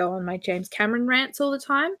me, I go on my James Cameron rants all the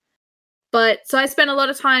time. But so I spent a lot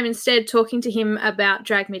of time instead talking to him about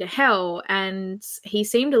Drag Me to Hell, and he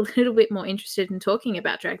seemed a little bit more interested in talking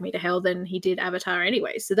about Drag Me to Hell than he did Avatar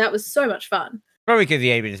anyway. So that was so much fun. Probably because he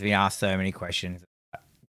had just been asked so many questions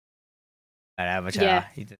about Avatar. Yeah.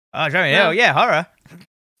 Drag Me to Hell, yeah, horror.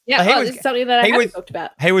 Yeah, this is something that I haven't talked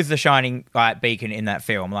about. He was the shining beacon in that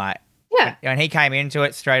film. Like, yeah. When he came into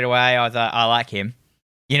it straight away, I was like, I like him.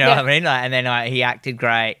 You know what I mean? Like, and then he acted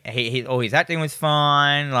great. All his acting was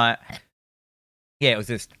fine. Like. Yeah, it was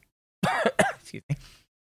just. Excuse me.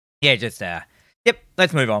 Yeah, just. Yep.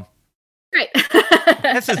 Let's move on. Great.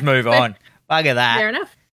 Let's just move on. Bugger that. Fair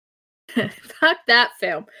enough. Fuck that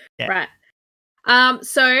film. Yeah. Right.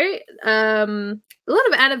 So, a lot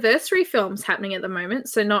of anniversary films happening at the moment.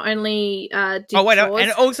 So not only did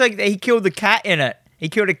and also he killed the cat in it. He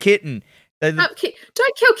killed a kitten. Don't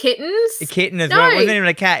kill kittens. A kitten as well. It wasn't even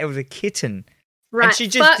a cat. It was a kitten. Right. And she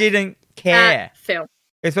just didn't care. Film.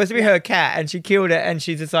 It's supposed to be her cat, and she killed it, and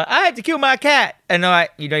she's just like, I had to kill my cat. And I'm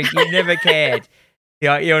like, you never cared. You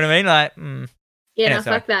know what I mean? Like, Yeah, Anyway, no,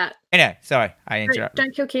 sorry. fuck that. Anyway, sorry, I interrupted.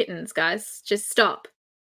 Don't kill kittens, guys. Just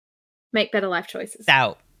make better life choices.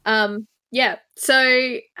 Out. Yeah.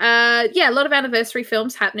 So, a lot of anniversary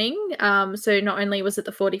films happening. So not only was it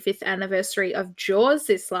the 45th anniversary of Jaws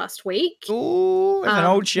this last week. Ooh, it's an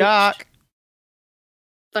old shark.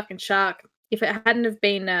 Fucking shark. If it hadn't have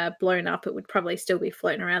been blown up, it would probably still be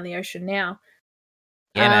floating around the ocean now.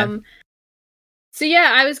 Yeah, man. So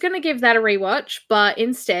yeah, I was going to give that a rewatch, but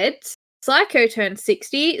instead, Psycho turned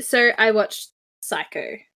 60, so I watched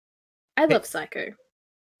Psycho. I love Psycho.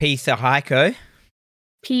 Piece of Psycho.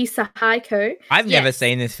 I've never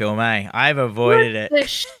seen this film, eh? I've avoided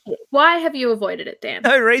it. Why have you avoided it, Dan?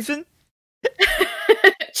 No reason.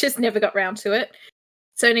 Just never got round to it.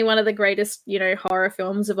 It's only one of the greatest, horror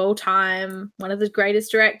films of all time. One of the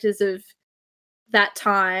greatest directors of that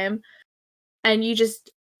time. And you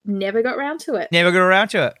just never got round to it. Never got around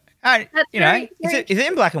to it. Is it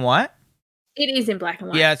in black and white? It is in black and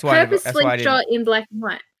white. Yeah, that's why. Purposely shot in black and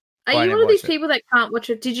white. Are you one of these people that can't watch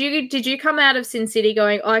it? Did you come out of Sin City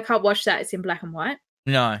going, "Oh, I can't watch that. It's in black and white"?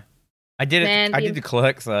 No, I did it. I did the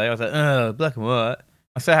Clerks though. I was like, "Oh, black and white."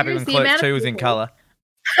 I'm so happy when Clerks 2 was in color.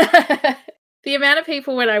 The amount of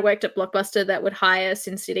people when I worked at Blockbuster that would hire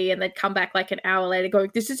Sin City and they'd come back like an hour later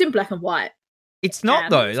going, "This is in black and white." It's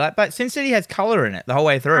not though. But Sin City has color in it the whole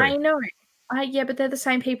way through. I know. Yeah, but they're the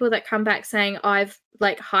same people that come back saying, "I've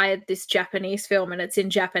hired this Japanese film and it's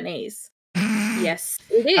in Japanese." Yes,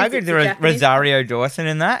 it is. How good is Rosario Dawson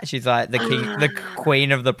in that? She's like the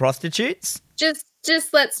queen of the prostitutes. Just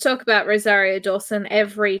let's talk about Rosario Dawson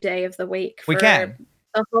every day of the week. We can.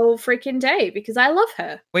 The whole freaking day because I love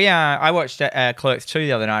her. I watched Clerks 2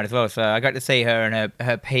 the other night as well, so I got to see her in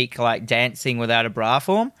her peak dancing without a bra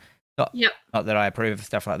form. Not that I approve of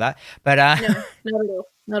stuff like that, but no, not at all.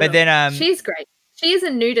 But then she's great. She is a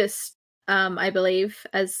nudist, I believe,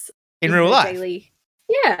 as in real life. Daily.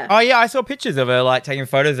 Yeah. Oh yeah, I saw pictures of her taking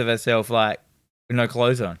photos of herself with no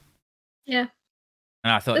clothes on. Yeah.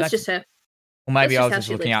 And I thought that's just her. Well, maybe I was just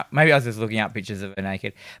looking up. Maybe I was just looking up pictures of her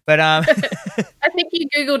naked. But I think you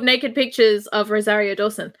googled naked pictures of Rosario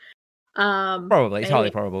Dawson. Probably, it's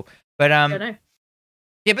highly probable. But I don't know.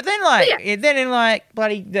 Yeah, but then in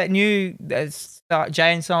bloody that new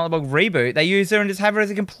Jay and Silent Bob reboot, they use her and just have her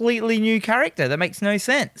as a completely new character. That makes no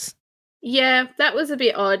sense. Yeah, that was a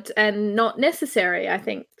bit odd and not necessary, I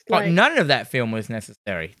think. None of that film was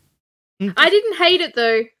necessary. I didn't hate it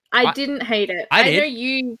though. I didn't hate it. I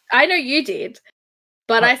know you did.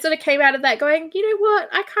 But I sort of came out of that going, you know what?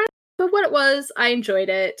 I kind of, for what it was, I enjoyed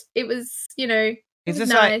it. It was, it was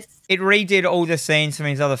just nice. It redid all the scenes from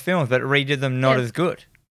his other films, but it redid them not as good.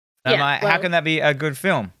 I'm how can that be a good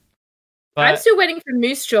film? But I'm still waiting for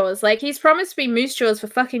Moose Jaws. He's promised me Moose Jaws for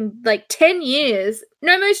fucking 10 years.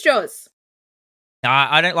 No Moose Jaws. No,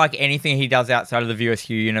 I don't like anything he does outside of the VSQ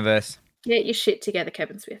universe. Get your shit together,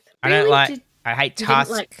 Kevin Smith. I hate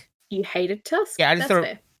Tusk. You hated Tusk? Yeah, I just thought.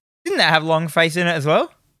 Didn't that have Longface in it as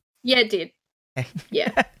well? Yeah, it did.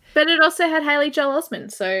 Yeah. But it also had Haley Joel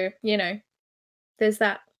Osment, so, there's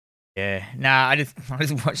that. Yeah. Nah, I just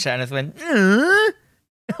watched that and I just went,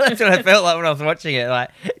 That's what I felt like when I was watching it.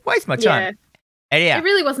 Waste my time. Yeah. And it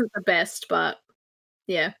really wasn't the best, but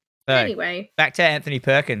yeah. So, anyway. Back to Anthony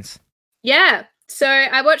Perkins. Yeah. So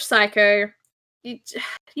I watched Psycho. You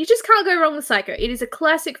just can't go wrong with Psycho. It is a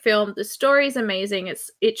classic film. The story is amazing.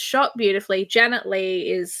 It's shot beautifully. Janet Leigh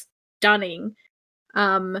is stunning.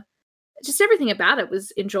 Just everything about it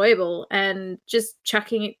was enjoyable, and just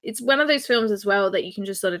chucking it. It's one of those films as well that you can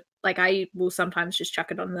just sort of I will sometimes just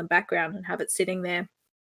chuck it on in the background and have it sitting there.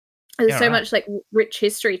 There's so much rich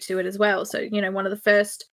history to it as well. So one of the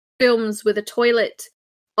first films with a toilet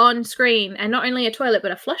on screen, and not only a toilet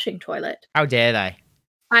but a flushing toilet. How dare they?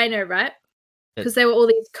 I know, right? Because there were all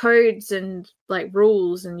these codes and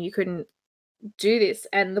rules, and you couldn't do this.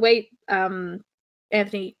 And the way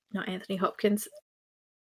Anthony Hopkins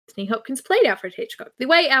played Alfred Hitchcock. The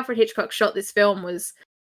way Alfred Hitchcock shot this film was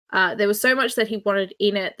there was so much that he wanted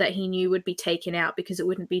in it that he knew would be taken out because it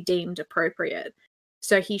wouldn't be deemed appropriate.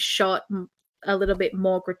 So he shot a little bit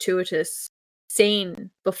more gratuitous scene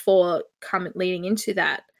before leading into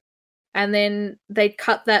that. And then they'd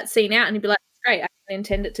cut that scene out and he'd be like, great, I didn't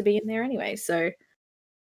intend it to be in there anyway. So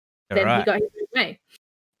then he got his way.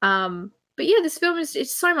 But yeah, this film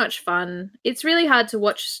it's so much fun. It's really hard to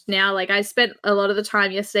watch now. I spent a lot of the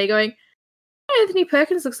time yesterday going, Anthony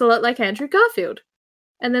Perkins looks a lot like Andrew Garfield.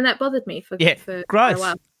 And then that bothered me for a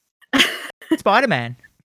while. Spider-Man.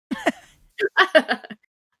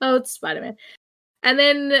 Oh, it's Spider-Man. And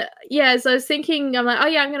then, yeah, so I was thinking, I'm like, oh,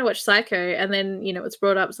 yeah, I'm going to watch Psycho. And then, it's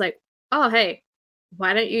brought up, it's like, oh, hey,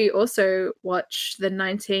 why don't you also watch the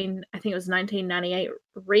I think it was 1998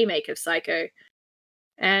 remake of Psycho?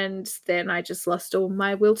 And then I just lost all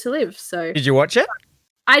my will to live. So Did you watch it?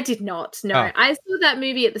 I did not. No, Oh. I saw that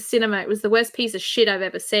movie at the cinema. It was the worst piece of shit I've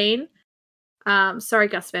ever seen. Sorry,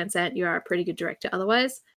 Gus Van Sant, you are a pretty good director.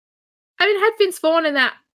 Otherwise, I mean, it had Vince Vaughn in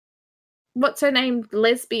that. What's her name?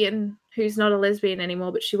 Lesbian, who's not a lesbian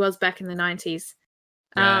anymore, but she was back in the 90s.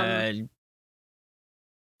 Anne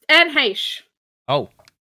Heche. Oh,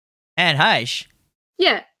 Anne Heche.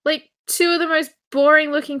 Yeah, like two of the most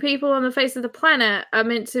boring looking people on the face of the planet are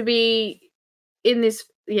meant to be in this.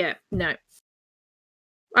 Yeah, no.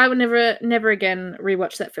 I would never again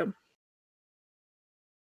rewatch that film.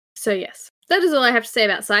 So yes, that is all I have to say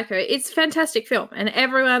about Psycho. It's a fantastic film, and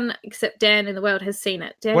everyone except Dan in the world has seen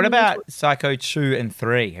it. Dan, What about Psycho 2 and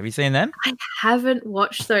 3? Have you seen them? I haven't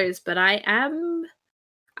watched those, but I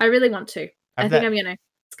really want to. I think I'm gonna.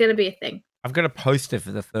 It's gonna be a thing. I've got a poster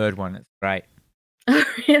for the third one. It's great. Oh,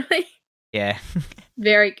 really? Yeah.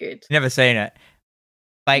 Very good. Never seen it.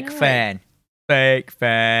 Fake fan. Fake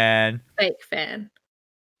fan. Fake fan.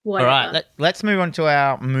 Whatever. All right, let's move on to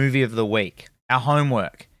our movie of the week. Our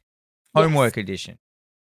homework. Homework edition.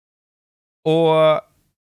 Or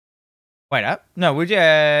wait up. No,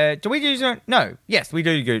 do we do no, yes, we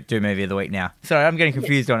do movie of the week now. Sorry, I'm getting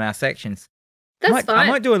confused on our sections. That's fine. I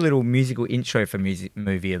might do a little musical intro for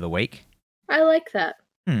movie of the week. I like that.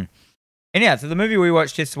 Anyhow, so the movie we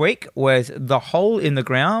watched this week was The Hole in the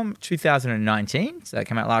Ground 2019. So that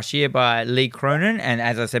came out last year by Lee Cronin. And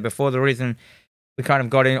as I said before, the reason we kind of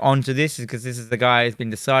got onto this is because this is the guy who's been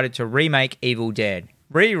decided to remake Evil Dead.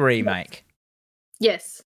 Remake.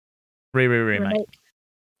 Yes. Remake.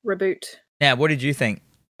 Reboot. Now, what did you think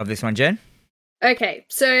of this one, Jen? Okay,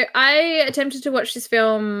 so I attempted to watch this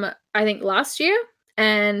film, I think, last year,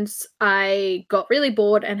 and I got really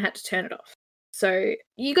bored and had to turn it off. So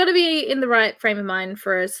you got to be in the right frame of mind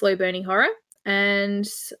for a slow burning horror. And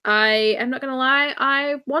I am not going to lie,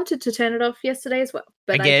 I wanted to turn it off yesterday as well.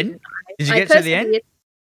 But again? I didn't. Did you get to the end?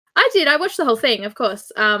 I did. I watched the whole thing, of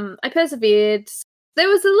course. I persevered. There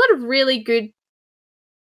was a lot of really good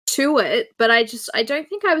to it, but I don't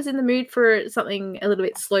think I was in the mood for something a little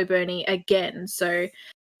bit slow burny again. So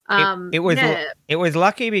it was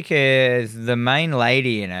lucky because the main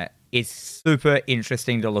lady in it is super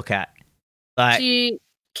interesting to look at. Like,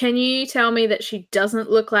 can you tell me that she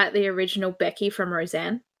doesn't look like the original Becky from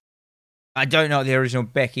Roseanne? I don't know what the original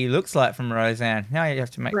Becky looks like from Roseanne. Now you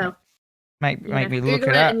have to make me look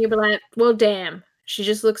it up. And you'll be like, well, damn, she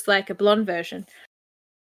just looks like a blonde version.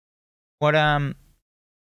 What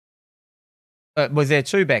was there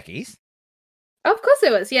two Beckys? Of course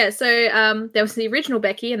there was, yeah. So there was the original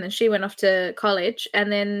Becky, and then she went off to college,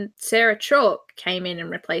 and then Sarah Chalke came in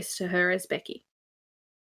and replaced her as Becky.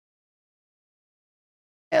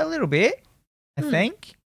 Yeah, a little bit, I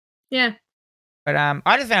think. Yeah. But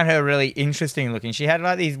I just found her really interesting looking. She had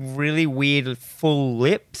like these really weird full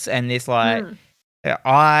lips and this like her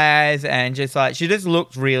eyes, and just like she just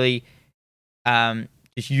looked really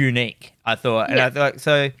just unique, I thought. And I thought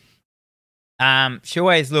so she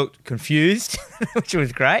always looked confused, which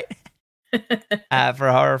was great for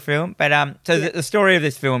a horror film. But the story of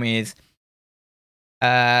this film is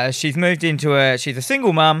she's a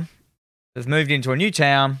single mum, has moved into a new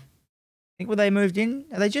town. I think they moved in?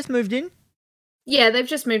 Are they just moved in? Yeah, they've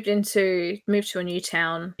just moved to a new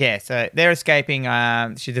town. Yeah, so they're escaping.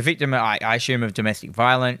 She's a victim, I assume, of domestic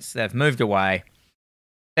violence. They've moved away,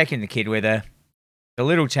 taking the kid with her. The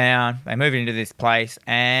little town. They move into this place,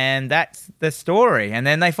 and that's the story. And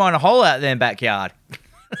then they find a hole out their backyard.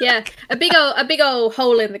 Yeah, a big old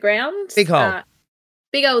hole in the ground. Big hole.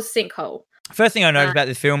 Big old sinkhole. First thing I noticed about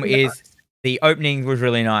this film is the opening was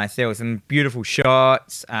really nice. There were some beautiful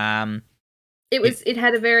shots. It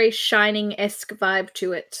had a very Shining-esque vibe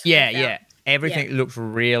to it. Yeah. Everything looked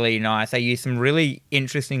really nice. They used some really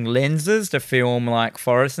interesting lenses to film like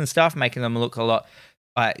forests and stuff, making them look a lot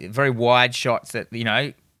very wide shots that, you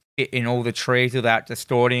know, fit in all the trees without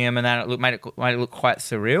distorting them, and then it made it look quite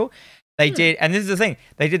surreal. They did, and this is the thing,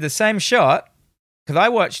 they did the same shot, because I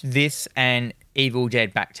watched this and Evil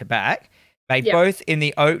Dead back to back. They both in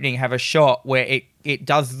the opening have a shot where it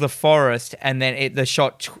does the forest, and then the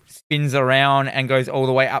shot spins around and goes all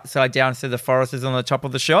the way upside down, so the forest is on the top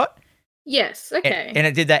of the shot. Yes, okay. And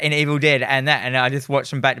it did that in Evil Dead and I just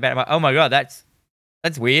watched them back to back. I'm like, oh my god, that's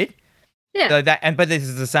weird. Yeah. So but this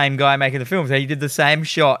is the same guy making the film, so he did the same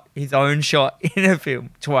shot, his own shot in a film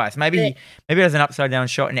twice. Maybe he has an upside down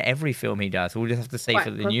shot in every film he does. We'll just have to see for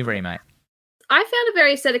the new remake. I found it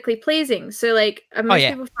very aesthetically pleasing. So, like, most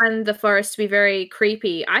people find the forest to be very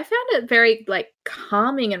creepy. I found it very, like,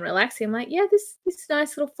 calming and relaxing. I'm like, yeah, this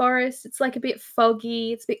nice little forest. It's, like, a bit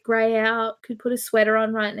foggy. It's a bit grey out. Could put a sweater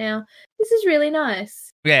on right now. This is really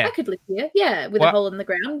nice. Yeah. I could live here. Yeah, with a hole in the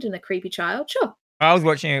ground and a creepy child. Sure. I was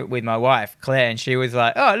watching it with my wife, Claire, and she was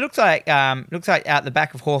like, "Oh, it looks like out the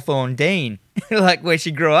back of Hawthorne Dean, like where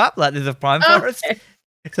she grew up. Like there's a pine forest." Okay.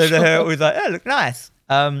 So to her, it was like, "Oh, look nice."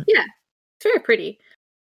 Yeah, it's very pretty.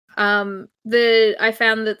 I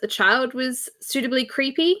found that the child was suitably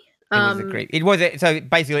creepy. It was so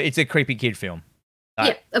basically, it's a creepy kid film.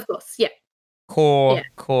 Like, yeah, of course. Yeah. Core,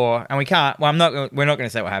 and we can't. Well, we're not going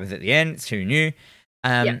to say what happens at the end. It's too new.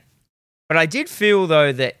 But I did feel,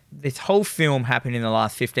 though, that this whole film happened in the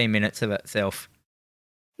last 15 minutes of itself.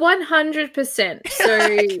 100%.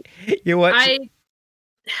 So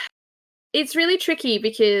it's really tricky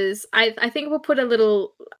because I think we'll put a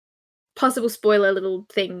little possible spoiler little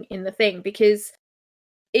thing in the thing because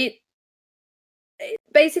it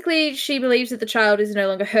basically she believes that the child is no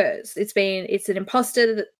longer hers. It's an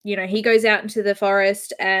imposter that, he goes out into the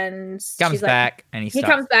forest and comes back and he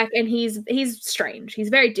comes back and he's strange. He's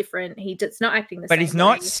very different. It's not acting the same. But he's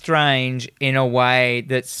not strange in a way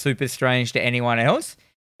that's super strange to anyone else.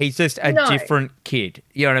 He's just a different kid.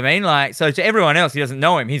 You know what I mean? Like, so to everyone else, he doesn't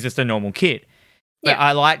know him. He's just a normal kid. But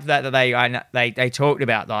I liked that they talked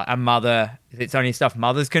about like a mother. It's only stuff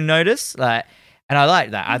mothers can notice. Like. And I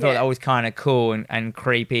liked that. I thought that was kind of cool and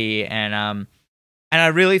creepy. And I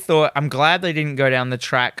really thought, I'm glad they didn't go down the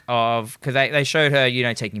track of, because they showed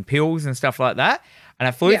her, taking pills and stuff like that. And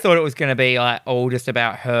I fully thought it was going to be like all just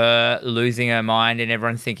about her losing her mind and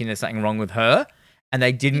everyone thinking there's something wrong with her. And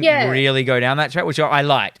they didn't really go down that track, which I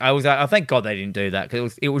liked. I was like, oh, thank God they didn't do that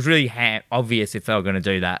because it was really obvious if they were going to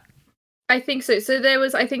do that. I think so. So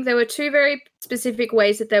I think there were two very specific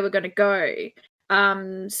ways that they were going to go.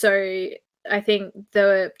 So I think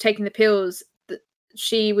taking the pills that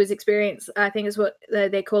she was experiencing, I think is what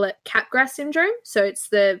they call it, Capgras syndrome. So it's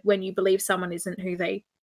when you believe someone isn't who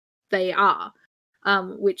they are,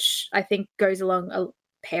 which I think goes along.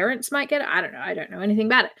 Parents might get it. I don't know. I don't know anything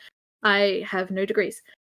about it. I have no degrees.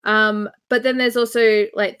 But then there's also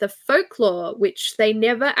like the folklore, which they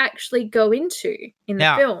never actually go into in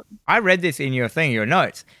the film. I read this in your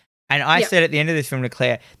notes. And I said at the end of this film to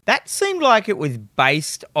Claire, that seemed like it was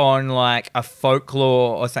based on like a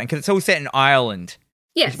folklore or something, because it's all set in Ireland.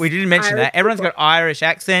 Yes. We didn't mention that. Everyone's got Irish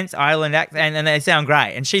accents, Ireland accent, and they sound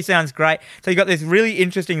great. And she sounds great. So you got this really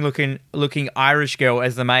interesting looking Irish girl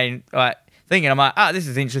as the main thing. And I'm like, this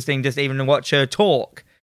is interesting just even to watch her talk.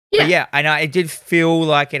 Yeah. But yeah, and it did feel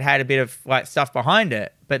like it had a bit of like stuff behind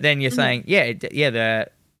it. But then you're saying, it did.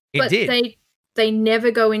 They never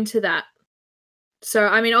go into that. So,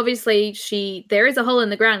 I mean, obviously, there is a hole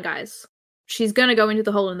in the ground, guys. She's going to go into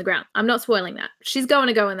the hole in the ground. I'm not spoiling that. She's going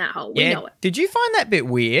to go in that hole. We know it. Did you find that bit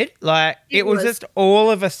weird? Like, it was just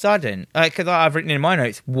all of a sudden, because I've written in my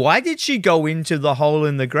notes, why did she go into the hole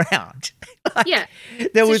in the ground?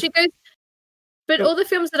 She goes, but all the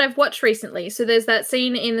films that I've watched recently, so there's that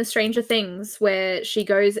scene in The Stranger Things where she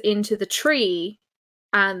goes into the tree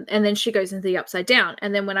and then she goes into the Upside Down.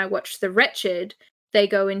 And then when I watched The Wretched, they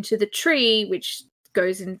go into the tree, which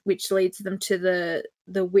leads them to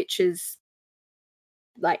the witch's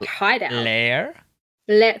like hideout. Lair.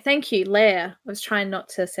 Thank you, lair. I was trying not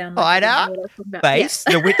to sound like hideout. Base.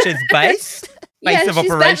 The witch's base. Base of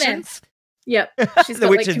operations. Batman. Yep. She's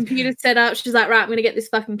got like computer set up. She's like, right, I'm gonna get this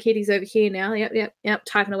fucking kid. He's over here now. Yep.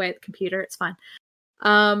 Typing away at the computer. It's fine.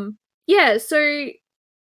 So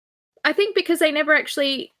I think because they never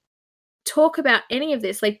actually talk about any of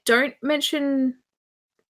this, like don't mention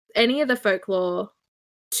any of the folklore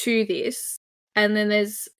to this, and then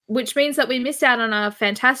which means that we missed out on a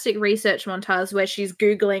fantastic research montage where she's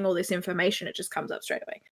Googling all this information. It just comes up straight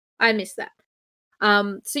away. I missed that.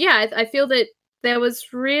 I feel that there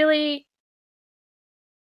was really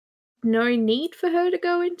no need for her to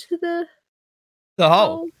go into the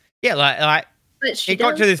hole. Yeah, like it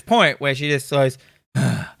got to this point where she just goes,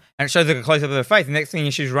 and it shows like a close up of her face. The next thing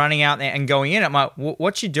is she's running out there and going in. I'm like,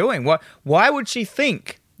 what's she doing? Why would she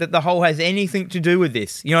think that the hole has anything to do with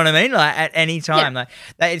this? You know what I mean? Like at any time,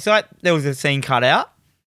 it's like there was a scene cut out.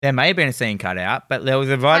 There may have been a scene cut out, but there was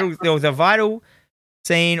a vital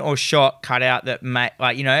scene or shot cut out that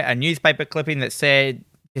a newspaper clipping that said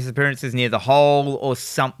disappearances near the hole or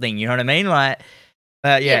something. You know what I mean? Like,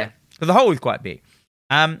 because the hole was quite big.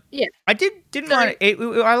 I didn't mind it.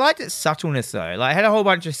 I liked its subtleness though. Like, it had a whole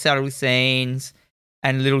bunch of subtle scenes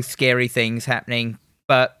and little scary things happening,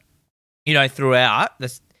 but throughout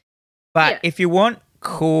this. But if you want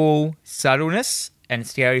cool subtleness and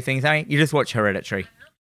scary things, you just watch Hereditary.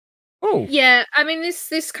 Oh, Yeah, I mean,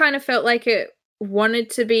 this kind of felt like it wanted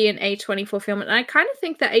to be an A24 film, and I kind of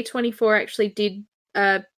think that A24 actually did.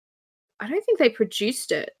 I don't think they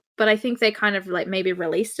produced it, but I think they kind of like maybe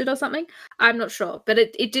released it or something. I'm not sure, but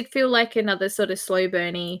it did feel like another sort of slow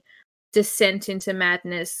burny descent into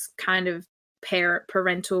madness kind of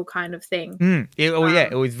parental kind of thing. It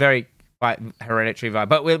was very like Hereditary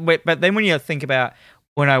vibe. But then when you think about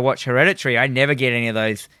when I watch Hereditary, I never get any of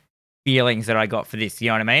those feelings that I got for this. You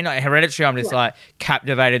know what I mean? Like Hereditary, I'm just like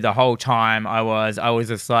captivated the whole time. I was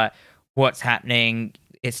just like, what's happening?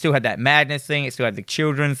 It still had that madness thing. It still had the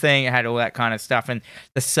children thing. It had all that kind of stuff, and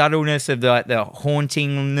the subtleness of the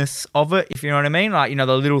hauntingness of it. If you know what I mean, like the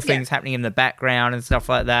little things happening in the background and stuff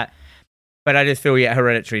like that. But I just feel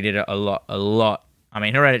Hereditary did it a lot. I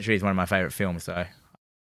mean, Hereditary is one of my favorite films, so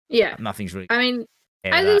nothing's really. I mean,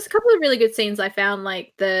 there's a couple of really good scenes I found,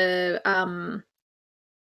 like the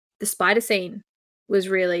spider scene was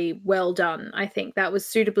really well done. I think that was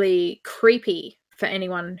suitably creepy for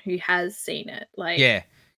anyone who has seen it. Like, yeah,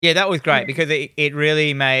 that was great because it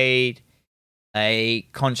really made a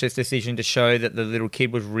conscious decision to show that the little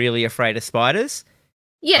kid was really afraid of spiders.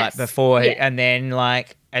 Yes, before, and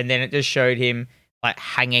then it just showed him like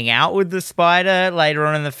hanging out with the spider later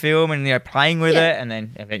on in the film, and playing with it, and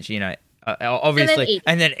then eventually, obviously,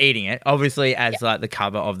 and then eating it, obviously, as like the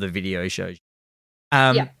cover of the video shows.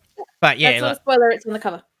 But that's not a spoiler. It's on the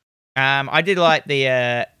cover. I did like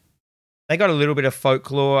the. They got a little bit of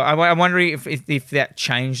folklore. I'm wondering if that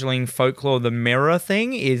changeling folklore, the mirror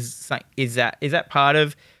thing, is that part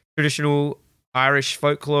of traditional Irish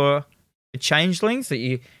folklore? The changelings that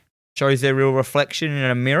you shows their real reflection in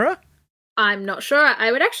a mirror. I'm not sure. I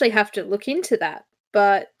would actually have to look into that,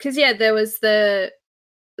 but because there was the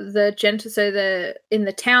in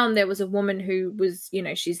the town there was a woman who was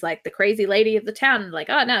she's like the crazy lady of the town, like,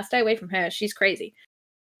 oh no, stay away from her, she's crazy.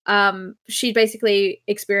 She basically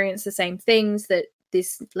experienced the same things that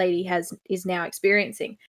this lady is now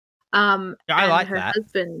experiencing. I like her that.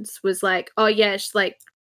 Husband was like, oh yeah, she's like,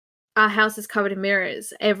 our house is covered in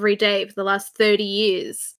mirrors every day for the last 30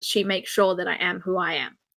 years. She makes sure that I am who I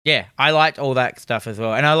am. Yeah, I liked all that stuff as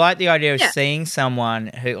well. And I like the idea of seeing someone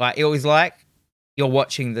who, like, it was like you're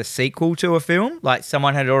watching the sequel to a film. Like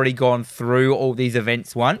someone had already gone through all these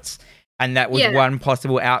events once, and that was one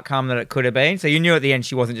possible outcome that it could have been. So you knew at the end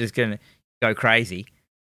she wasn't just going to go crazy.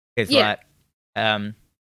 It's Yeah,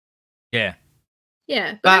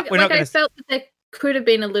 but but we're not I felt that there could have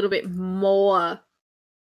been a little bit more.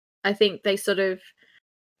 I think they sort of,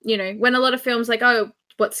 when a lot of films like, oh,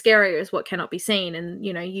 what's scarier is what cannot be seen, and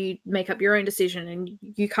you make up your own decision and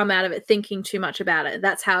you come out of it thinking too much about it.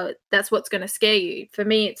 That's what's going to scare you. For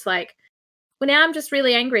me, it's like, well, now I'm just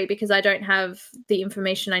really angry because I don't have the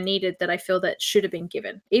information I needed that I feel that should have been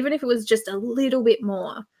given, even if it was just a little bit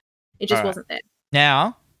more. It just wasn't there.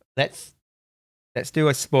 Now let's do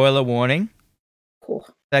a spoiler warning. Cool.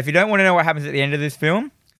 So if you don't want to know what happens at the end of this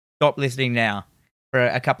film, stop listening now for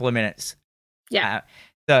a couple of minutes. Yeah.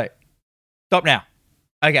 So stop now.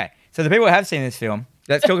 Okay. So the people who have seen this film,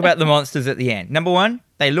 let's talk about the monsters at the end. Number one,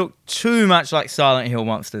 they look too much like Silent Hill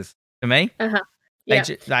monsters to me. Yeah.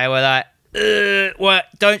 They were like, what?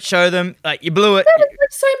 Don't show them. Like, you blew it. There was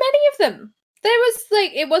like so many of them. There was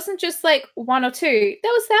like, it wasn't just like one or two.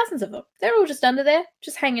 There was thousands of them. They're all just under there,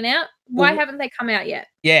 just hanging out. Why haven't they come out yet?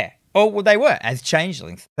 Yeah. Oh, well, they were as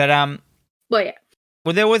changelings, but Well, yeah.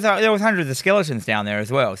 Well, there was hundreds of skeletons down there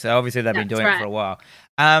as well, so obviously they've been doing it for a while.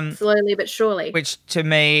 Slowly but surely. Which to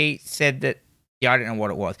me said that, I don't know what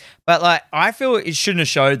it was, but like I feel it shouldn't have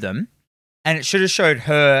showed them, and it should have showed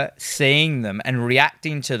her seeing them and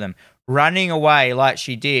reacting to them, running away like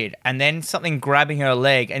she did, and then something grabbing her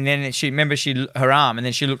leg, and then her arm, and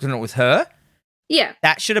then she looked and it was her. Yeah.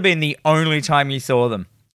 That should have been the only time you saw them.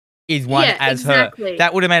 Is one as exactly. her.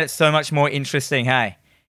 That would have made it so much more interesting. Hey.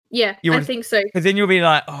 Yeah, I think so. Because then you'll be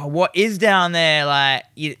like, oh, what is down there? Like,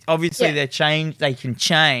 obviously they can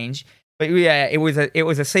change. But yeah, it was a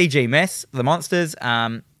CG mess. The monsters,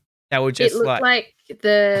 they were just it looked like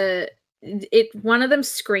one of them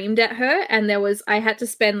screamed at her, and I had to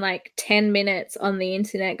spend like 10 minutes on the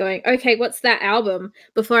internet going, okay, what's that album?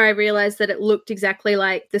 Before I realized that it looked exactly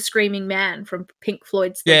like the Screaming Man from Pink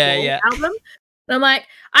Floyd's The Wall album. And I'm like,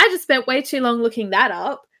 I just spent way too long looking that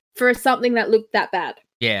up for something that looked that bad.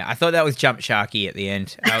 Yeah, I thought that was Jump Sharky at the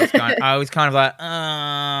end. I was kind of like,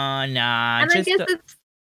 nah. And I guess it's,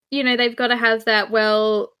 they've got to have that,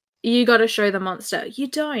 well, you got to show the monster. You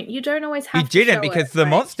don't always have to. You didn't, because the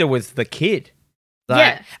monster was the kid.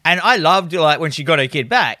 Like, and I loved, like, when she got her kid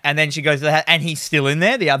back and then she goes to the house and he's still in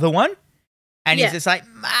there, the other one. And he's Yeah. just like,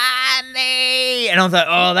 money. And I was like,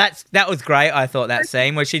 oh, that was great. I thought that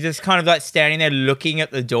scene where she's just kind of like standing there looking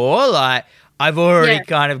at the door, like, I've already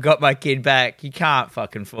kind of got my kid back. You can't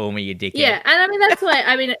fucking fool me, you dickhead. Yeah, and I mean that's why.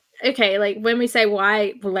 I mean, okay, like when we say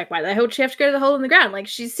why, well, like why the hell did she have to go to the hole in the ground? Like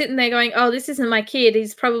she's sitting there going, "Oh, this isn't my kid.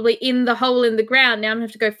 He's probably in the hole in the ground. Now I'm gonna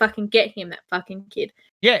have to go fucking get him, that fucking kid."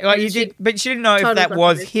 Yeah, like And you she did, but she didn't know if told that us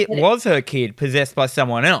was not to get it. was her kid possessed by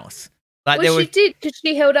someone else. Like Well, she did because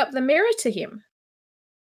she held up the mirror to him.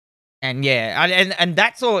 and yeah, and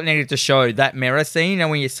that's all it needed to show, that mirror scene.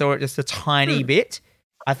 And when you saw it just a tiny bit,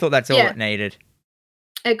 I thought that's all Yeah. it needed.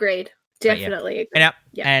 Agreed. But yeah. Definitely agreed.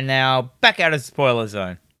 And now back out of spoiler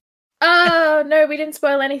zone. Oh no, we didn't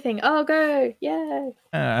spoil anything. Oh, go! Yay!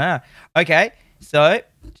 Okay, so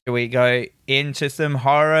shall we go into some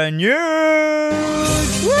horror news?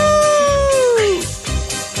 Woo!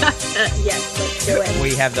 Yes, let's do it.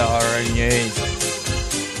 We have the horror news.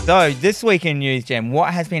 So this week in news, Jem,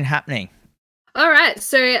 what has been happening? All right,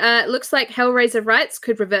 so it looks like Hellraiser rights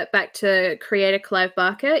could revert back to creator Clive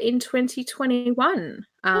Barker in 2021.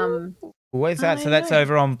 Where's that? I So that's know.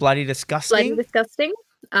 over on Bloody Disgusting. Bloody disgusting.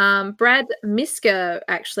 Brad Miska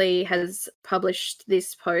actually has published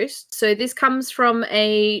this post. So this comes from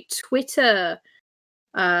a Twitter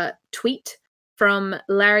tweet from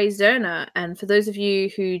Larry Zerner. And for those of you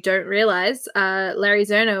who don't realize, Larry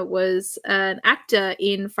Zerner was an actor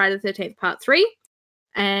in Friday the 13th Part 3.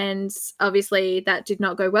 And obviously that did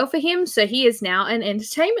not go well for him. So he is now an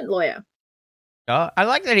entertainment lawyer. Oh, I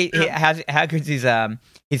like that he has, how good's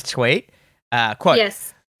his tweet? Quote,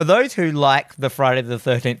 Yes. for those who like the Friday the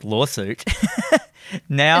 13th lawsuit,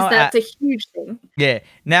 now That's a huge thing. yeah,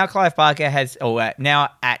 now Clive Barker has, or now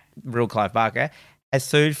at Real Clive Barker, has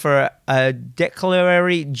sued for a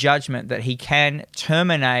declaratory judgment that he can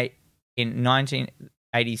terminate in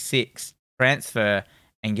 1986 transfer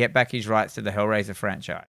and get back his rights to the Hellraiser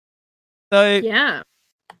franchise. So Yeah.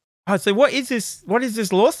 so what is this? What is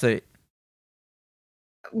this lawsuit?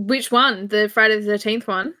 Which one? The Friday the 13th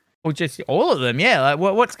one? Or just all of them? Yeah, like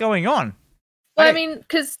what's going on? Well, I mean,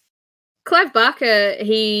 because Clive Barker,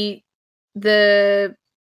 the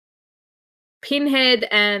Pinhead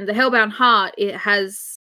and the Hellbound Heart,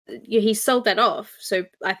 he sold that off. So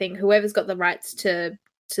I think whoever's got the rights to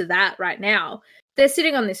that right now, they're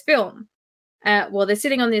sitting on this film. They're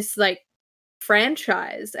sitting on this like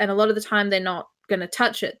franchise, and a lot of the time they're not going to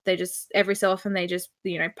touch it. They just every so often they just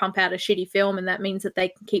pump out a shitty film, and that means that they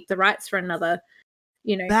can keep the rights for another.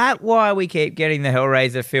 That's why we keep getting the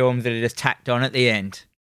Hellraiser films that are just tacked on at the end.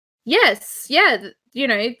 Yes, yeah,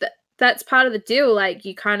 that's part of the deal. Like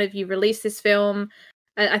you release this film.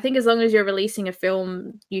 I think as long as you're releasing a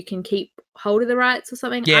film, you can keep hold of the rights or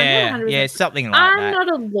something. Yeah, something like that. I'm not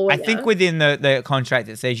a lawyer. I think within the contract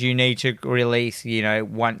it says you need to release,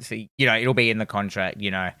 once, it'll be in the contract,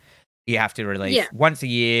 you have to release once a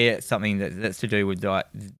year something that's to do with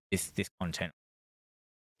this content.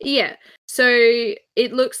 Yeah, so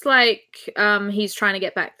it looks like he's trying to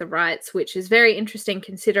get back the rights, which is very interesting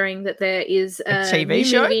considering that there is a TV new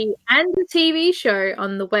show movie and a TV show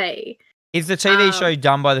on the way. Is the TV show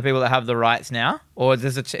done by the people that have the rights now, or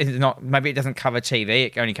is it not? Maybe it doesn't cover TV;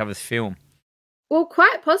 it only covers film. Well,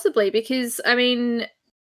 quite possibly, because I mean,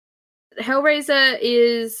 Hellraiser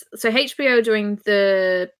is HBO doing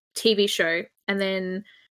the TV show, and then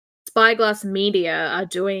Spyglass Media are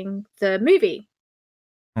doing the movie.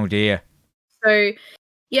 Oh dear. So,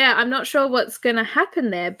 yeah, I'm not sure what's going to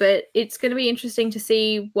happen there, but it's going to be interesting to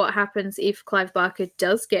see what happens if Clive Barker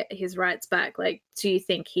does get his rights back. Like, do you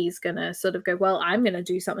think he's going to sort of go, well, I'm going to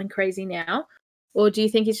do something crazy now? Or do you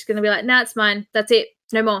think he's just going to be like, nah, it's mine. That's it.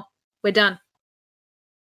 No more. We're done.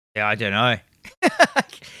 Yeah, I don't know.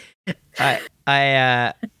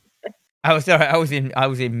 I was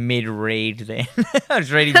in mid read then. I was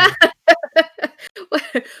reading.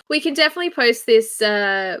 We can definitely post this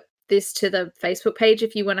to the Facebook page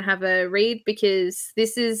if you want to have a read, because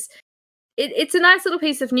it's a nice little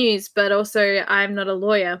piece of news, but also I'm not a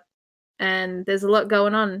lawyer and there's a lot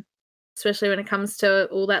going on, especially when it comes to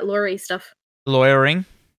all that lawyery stuff. Lawyering,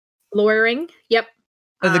 yep.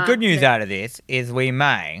 So the good news out of this is we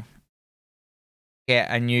may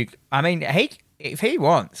get a new. I mean, if he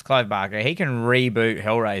wants, Clive Barker, he can reboot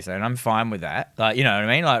Hellraiser, and I'm fine with that. Like, you know what I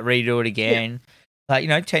mean? Like redo it again. Yeah.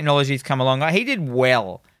 Like, technology's come along. Like, he did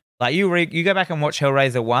well Like you go back and watch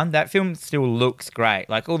Hellraiser 1, that film still looks great.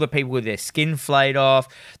 Like all the people with their skin flayed off,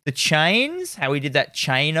 the chains, how he did that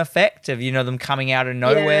chain effect of, them coming out of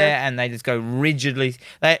nowhere and they just go rigidly.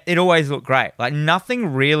 It always looked great. Like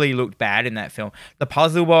nothing really looked bad in that film. The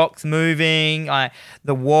puzzle box moving,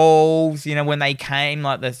 the walls, when they came,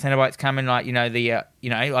 like the Cenobites coming, like,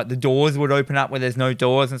 like the doors would open up where there's no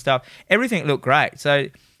doors and stuff. Everything looked great. So,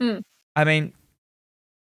 I mean,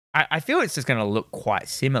 I feel it's just going to look quite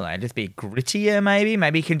similar. Just be grittier, maybe.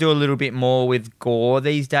 Maybe he can do a little bit more with gore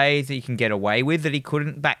these days that he can get away with that he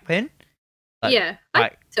couldn't back then. I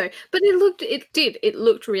think so. But it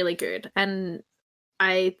looked really good, and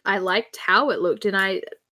I liked how it looked, and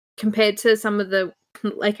compared to some of the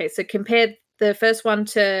compared the first one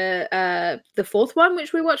to the fourth one,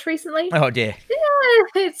 which we watched recently. Oh dear.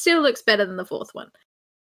 Yeah, it still looks better than the fourth one.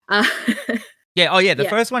 The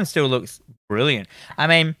first one still looks brilliant. I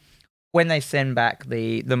mean, when they send back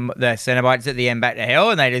the Cenobites at the end back to hell,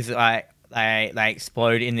 and they just they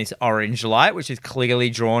explode in this orange light, which is clearly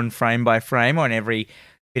drawn frame by frame on every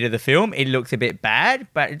bit of the film. It looks a bit bad,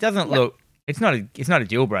 but it doesn't look. It's not a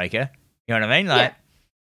deal breaker. You know what I mean? Like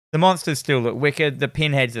the monsters still look wicked. The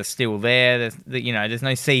pinheads are still there. There's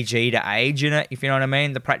no CG to age in it. If you know what I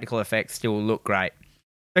mean, the practical effects still look great,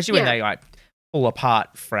 especially when they pull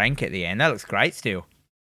apart Frank at the end. That looks great still.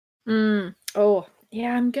 Oh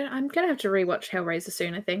yeah, I'm gonna have to rewatch Hellraiser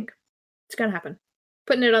soon. I think it's gonna happen.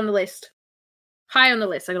 Putting it on the list, high on the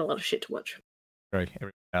list. I got a lot of shit to watch. True,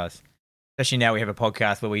 everybody does. Especially now we have a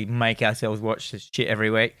podcast where we make ourselves watch this shit every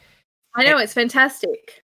week. I know, it's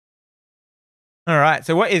fantastic. All right,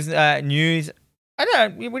 so what is news? I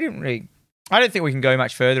don't think we can go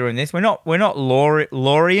much further in this. We're not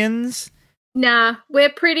Lorians. Nah, we're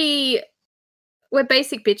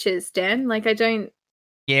basic bitches, Dan. Like I don't.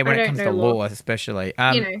 Yeah, when it comes to law, especially.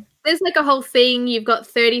 There's like a whole thing. You've got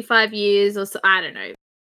 35 years or so. I don't know.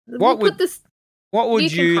 What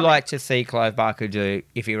would you like to see Clive Barker do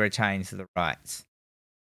if he retains the rights?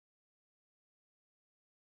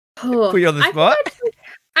 Put you on the spot?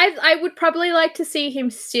 I would probably like to see him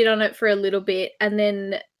sit on it for a little bit, and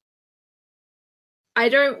then I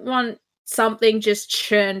don't want something just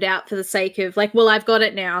churned out for the sake of like, well, I've got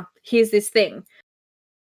it now. Here's this thing.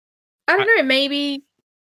 I don't know, maybe...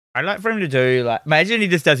 I'd like for him to do, like, imagine he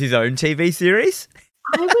just does his own TV series.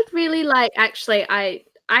 I would really like, actually, I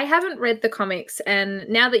haven't read the comics, and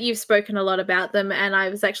now that you've spoken a lot about them, and I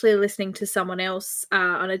was actually listening to someone else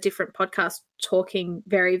on a different podcast talking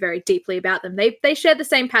very, very deeply about them. They share the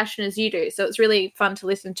same passion as you do, so it's really fun to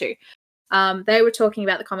listen to. They were talking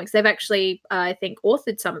about the comics. They've actually, I think,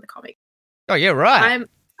 authored some of the comics. Oh, yeah, right.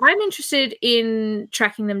 I'm interested in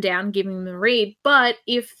tracking them down, giving them a read, but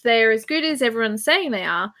if they're as good as everyone's saying they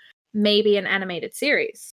are, maybe an animated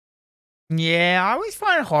series. Yeah, I always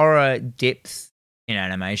find horror dips in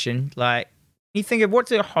animation. Like, you think of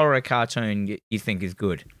what's a horror cartoon you think is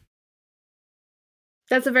good?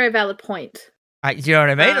 That's a very valid point. Do you know what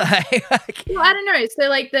I mean? Well, I don't know. So,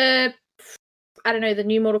 like the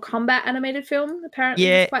new Mortal Kombat animated film apparently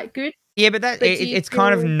is quite good. Yeah, but it's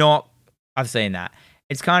kind of not. I've seen that.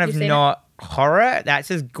 It's kind of not horror. That's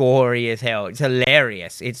just gory as hell. It's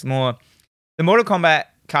hilarious. It's more the Mortal Kombat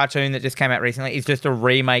cartoon that just came out recently is just a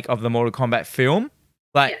remake of the Mortal Kombat film.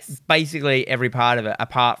 Like basically every part of it,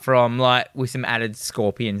 apart from like with some added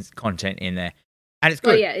Scorpions content in there. And it's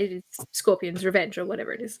good. Oh yeah, it is Scorpion's Revenge or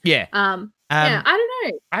whatever it is. Yeah. I don't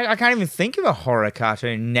know. I can't even think of a horror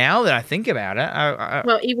cartoon now that I think about it.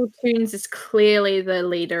 Well, Evil Toons is clearly the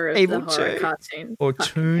leader of the horror cartoon. Or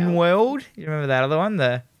Toon World. You remember that other one?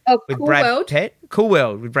 With Cool Brad World. Pitt? Cool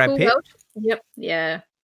World with Brad Pitt. World? Yep. Yeah.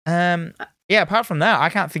 Yeah, apart from that, I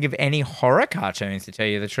can't think of any horror cartoons to tell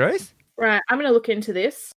you the truth. Right. I'm going to look into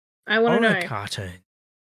this. I want to know. Cartoon.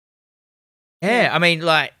 Yeah, I mean,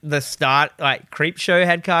 like the start, like Creepshow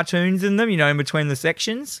had cartoons in them, in between the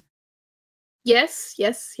sections. Yes.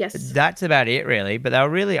 That's about it, really. But they were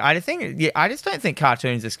really, I just don't think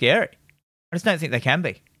cartoons are scary. I just don't think they can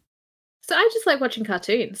be. So I just like watching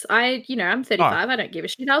cartoons. I'm 35. I don't give a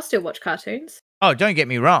shit. I'll still watch cartoons. Oh, don't get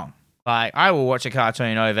me wrong. Like, I will watch a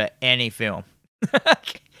cartoon over any film.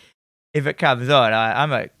 If it comes on,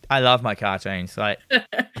 I love my cartoons. Like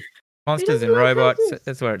Monsters and Robots,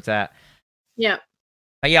 that's where it's at. Yeah.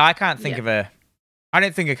 But yeah, I can't think of I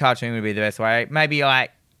don't think a cartoon would be the best way. Maybe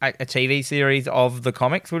like a TV series of the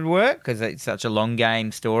comics would work because it's such a long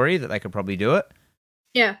game story that they could probably do it.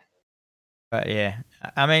 Yeah. But yeah,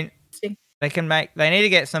 I mean, they need to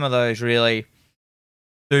get some of those really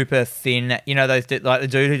super thin, those like the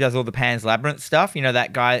dude who does all the Pan's Labyrinth stuff,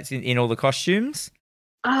 that guy that's in all the costumes.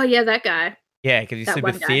 Oh yeah, that guy. Yeah, because he's That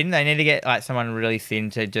super one guy. thin. They need to get like someone really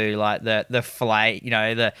thin to do like the flay,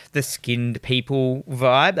 the skinned people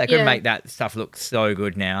vibe. They could Yeah. make that stuff look so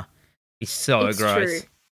good now. It's so It's gross. true.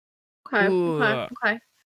 Okay, Ooh, okay.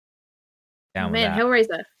 down with Man, that.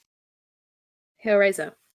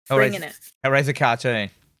 Hellraiser, bringing it. Hellraiser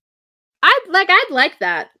cartoon. I'd like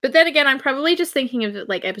that, but then again, I'm probably just thinking of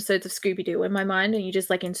like episodes of Scooby Doo in my mind, and you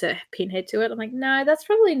just like insert Pinhead to it. I'm like, no, that's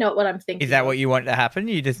probably not what I'm thinking. Is that of. what you want to happen?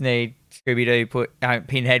 You just need Scooby Doo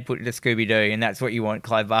Pinhead put into Scooby Doo, and that's what you want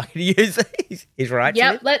Clive Barker to use. He's right.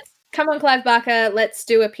 Yep. Let's come on, Clive Barker. Let's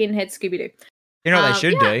do a Pinhead Scooby Doo. You know what they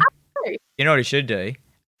should do? Absolutely. You know what he should do?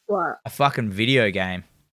 What? A fucking video game.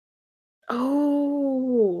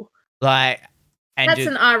 Oh, Like, and that's just,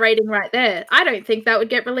 an R rating right there. I don't think that would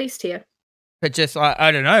get released here. but just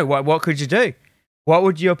I don't know. What could you do? What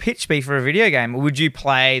would your pitch be for a video game? Would you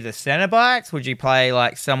play the Cenobites? Would you play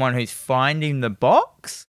like someone who's finding the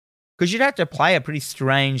box? Because you'd have to play a pretty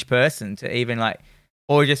strange person to even like,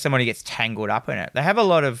 or just someone who gets tangled up in it. They have a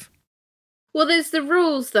lot of. Well, there's the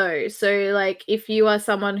rules though. So, like, if you are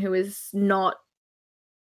someone who is not,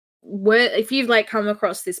 if you've like come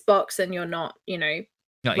across this box and you're not,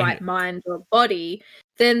 Not right mind or body,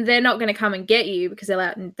 then they're not going to come and get you because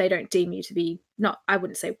they don't deem you to be I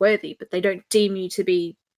wouldn't say worthy, but they don't deem you to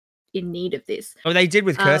be in need of this. Well, they did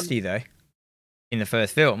with Kirsty though, in the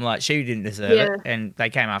first film. Like she didn't deserve it, and they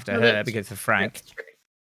came after her because of Frank. That's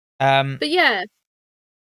true. But yeah,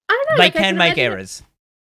 I don't know. They can make errors.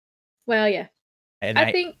 Well, yeah, And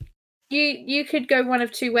I think you could go one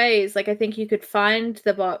of two ways. Like I think you could find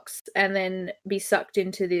the box and then be sucked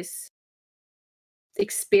into this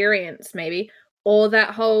experience maybe, or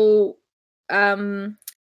that whole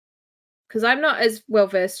because I'm not as well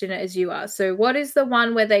versed in it as you are. So what is the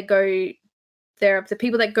one where they're the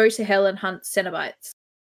people that go to hell and hunt Cenobites?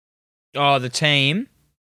 Oh, the team.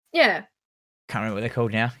 Yeah. Can't remember what they're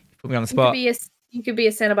called now. Put me on the spot. You could be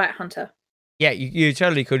a Cenobite hunter. Yeah, you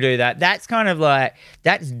totally could do that. That's kind of like,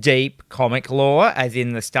 that's deep comic lore, as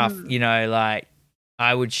in the stuff, like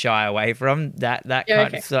I would shy away from that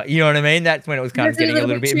kind of stuff. You know what I mean? That's when it was kind of getting a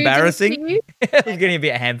little bit embarrassing. It was getting a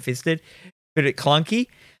bit ham-fisted, a bit clunky.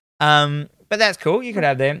 But that's cool. You could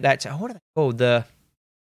have them. That's, what are they called?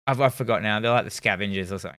 I've forgot now. They're like the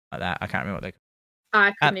scavengers or something like that. I can't remember what they're called.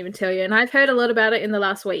 I couldn't even tell you. And I've heard a lot about it in the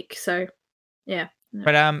last week. So, yeah.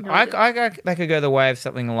 But they could go the way of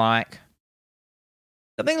something like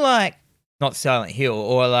not Silent Hill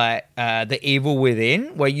or like The Evil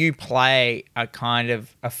Within, where you play a kind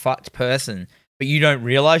of a fucked person, but you don't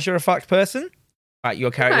realize you're a fucked person. Like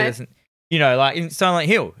your character doesn't, like in Silent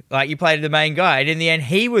Hill, like you played the main guy, and in the end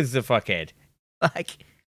he was the fuckhead. Like,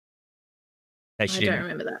 I don't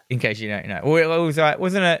remember that. In case you don't know, well, it was like,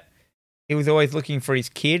 wasn't it? He was always looking for his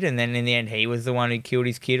kid, and then in the end he was the one who killed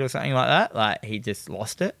his kid or something like that. Like he just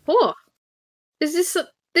lost it. Oh, this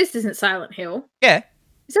isn't Silent Hill. Yeah.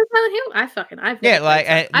 Is that Silent Hill? I've never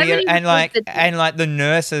and like the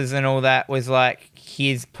nurses and all that was like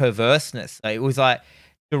his perverseness. So it was like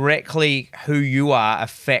directly who you are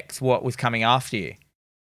affects what was coming after you.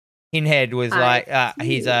 Pinhead was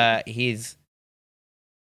his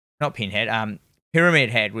not Pinhead. Pyramid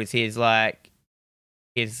Head was his like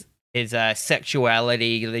his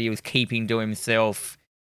sexuality that he was keeping to himself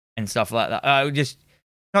and stuff like that. Just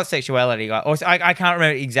not sexuality. I can't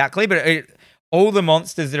remember exactly, but all the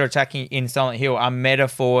monsters that are attacking in Silent Hill are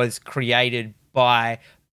metaphors created by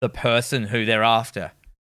the person who they're after.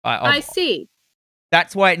 I see.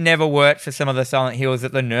 That's why it never worked for some of the Silent Hills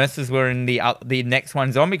that the nurses were in the next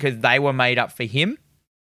ones on, because they were made up for him.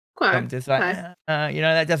 Okay. So I'm just like,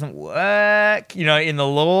 that doesn't work, in the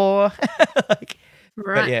lore.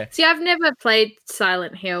 Right. Yeah. See, I've never played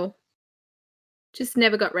Silent Hill. Just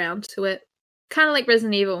never got round to it. Kind of like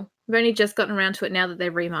Resident Evil. I've only just gotten around to it now that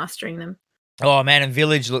they're remastering them. Oh, man, and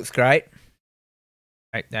Village looks great.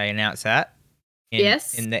 They announced that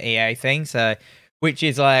in the EA thing. So, which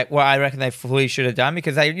is like what I reckon they fully should have done,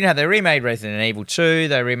 because they remade Resident Evil 2,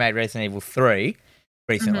 they remade Resident Evil 3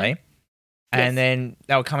 recently. Mm-hmm. And then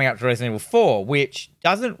they were coming up to Resident Evil 4, which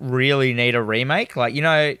doesn't really need a remake. Like,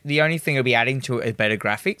 the only thing it'll be adding to it is better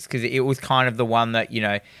graphics, because it was kind of the one that,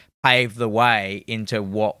 paved the way into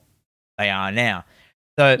what they are now.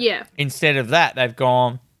 So instead of that, they've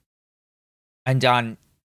gone and done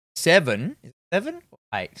 7 or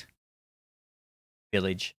 8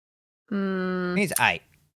 Village. I think it's 8.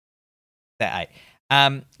 They're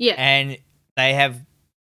 8. And they have,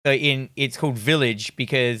 it's called Village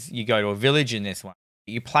because you go to a village in this one.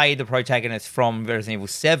 You play the protagonist from Resident Evil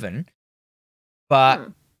 7,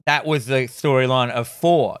 but that was the storyline of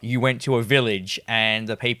 4. You went to a village and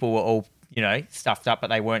the people were all stuffed up, but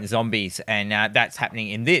they weren't zombies. And that's happening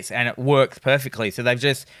in this, and it works perfectly. So they've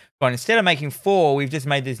just gone, instead of making 4, we've just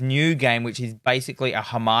made this new game, which is basically a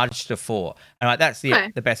homage to 4. And like that's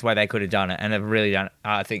the best way they could have done it. And they've really done it.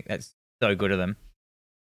 I think that's so good of them.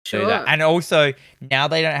 Sure. Do that. And also, now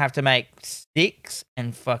they don't have to make 6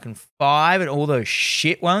 and fucking 5 and all those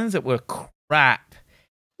shit ones that were crap.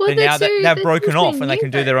 Well, so now they've broken off and they can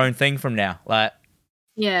do their own thing from now. Like,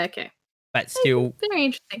 yeah, okay. But still, very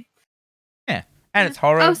interesting. Yeah, and it's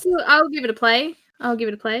horror. I'll give it a play.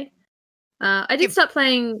 I did start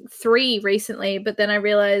playing 3 recently, but then I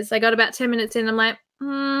realized I got about 10 minutes in. I'm like,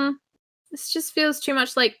 this just feels too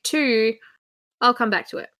much like 2. I'll come back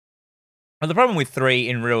to it. Well, the problem with 3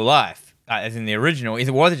 in real life, as in the original, is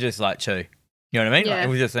it wasn't just like 2. You know what I mean? Yeah. Like, it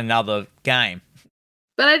was just another game.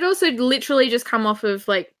 But I'd also literally just come off of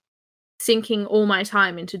like sinking all my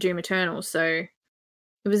time into Doom Eternal, so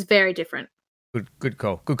it was very different. Good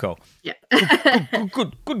call. Yeah.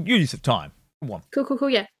 good use of time. Good one. Cool.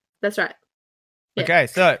 Yeah, that's right. Yeah. Okay,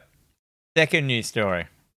 so second news story.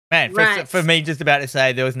 Man, for me just about to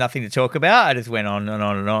say there was nothing to talk about, I just went on and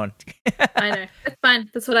on and on. I know. It's fine.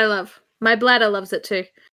 That's what I love. My bladder loves it too.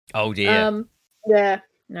 Oh dear. Yeah.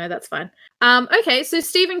 No, that's fine. Okay, so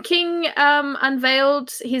Stephen King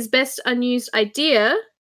unveiled his best unused idea.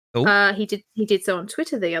 Ooh. He did so on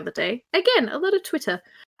Twitter the other day. Again, a lot of Twitter.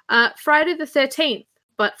 Friday the 13th,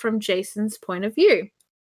 but from Jason's point of view.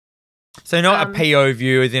 So not a PO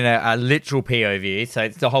view, as in a literal PO view. So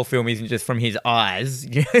the whole film isn't just from his eyes,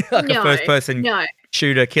 like a first-person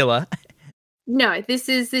shooter killer. No, this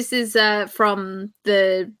is from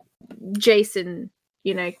the Jason,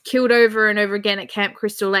 killed over and over again at Camp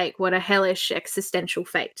Crystal Lake. What a hellish existential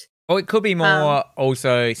fate. Or it could be more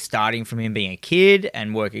also starting from him being a kid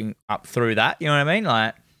and working up through that. You know what I mean?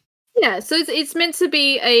 Like, yeah. So it's meant to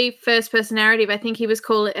be a first-person narrative. I think he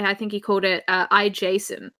called it I,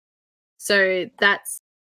 Jason. So that's,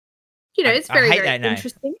 it's very, very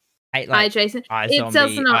interesting. I, Jason. It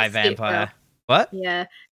does not vampire. Well. What? Yeah.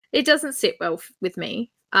 It doesn't sit well with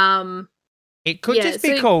me. It could just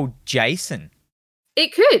be called Jason.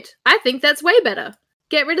 It could. I think that's way better.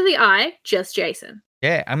 Get rid of the I, just Jason.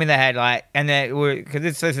 Yeah. I mean, they had because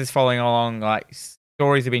this is following along,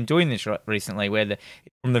 stories have been doing this recently where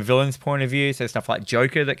from the villain's point of view, so stuff like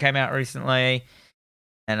Joker that came out recently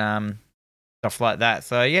and stuff like that.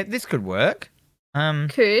 So yeah, this could work.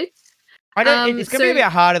 Could. I don't. It's gonna be a bit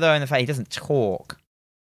harder though in the fact he doesn't talk.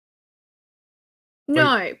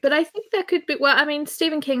 No, but I think that could be. Well, I mean,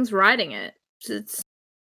 Stephen King's writing it.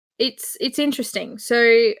 It's interesting.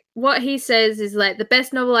 So what he says is like the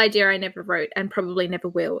best novel idea I never wrote and probably never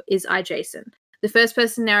will is I, Jason. The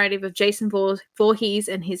first-person narrative of Jason Voorhees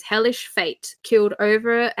and his hellish fate, killed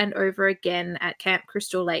over and over again at Camp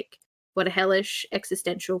Crystal Lake. What a hellish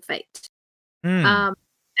existential fate. And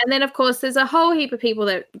then, of course, there's a whole heap of people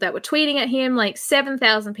that were tweeting at him, like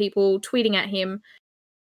 7,000 people tweeting at him.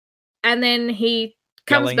 And then he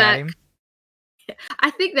comes back. I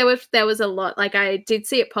think there was a lot. Like, I did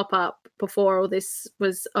see it pop up before all this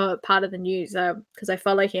was part of the news because I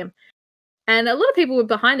follow him. And a lot of people were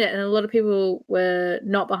behind it and a lot of people were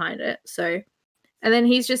not behind it. So, and then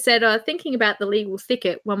he's just said, thinking about the legal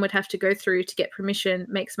thicket one would have to go through to get permission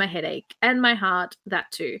makes my head ache and my heart,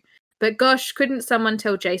 that too. But gosh, couldn't someone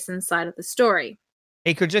tell Jason's side of the story?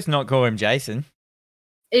 He could just not call him Jason.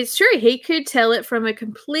 It's true. He could tell it from a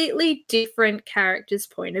completely different character's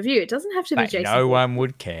point of view. It doesn't have to be Jason. No one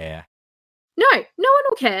would care. No one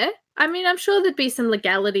will care. I mean, I'm sure there'd be some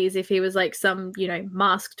legalities if he was like some,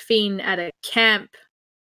 masked fiend at a camp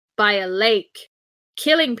by a lake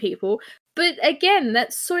killing people. But again,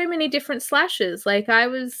 that's so many different slashes. Like I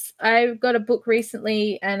got a book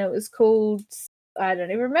recently and it was called, I don't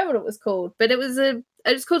even remember what it was called, but it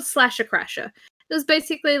was called Slasher Crasher. It was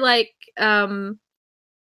basically like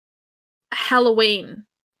Halloween,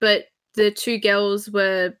 but the 2 girls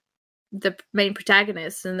were the main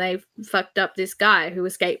protagonists and they fucked up this guy who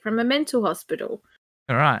escaped from a mental hospital.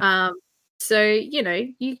 All right. So,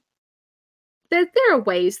 there are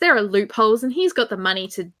ways, there are loopholes, and he's got the money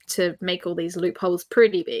to make all these loopholes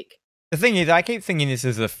pretty big. The thing is, I keep thinking this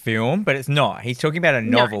is a film, but it's not. He's talking about a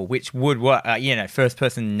novel, which would work,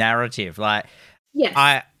 first-person narrative. Like,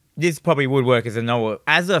 yes. This probably would work as a novel.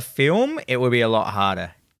 As a film, it would be a lot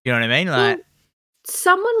harder. You know what I mean? Like, well,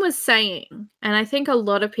 someone was saying, and I think a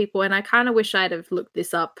lot of people, and I kind of wish I'd have looked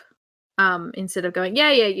this up instead of going,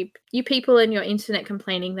 you people and your internet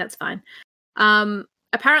complaining, that's fine.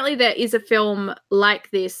 Apparently there is a film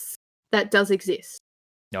like this that does exist.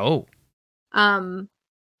 No.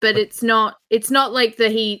 But it's not like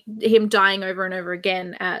him dying over and over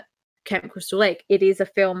again at Camp Crystal Lake. It is a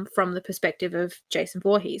film from the perspective of Jason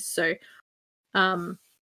Voorhees. So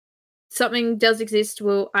something does exist.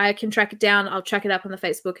 I can track it down. I'll track it up on the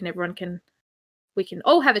Facebook, and we can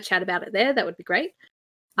all have a chat about it there. That would be great.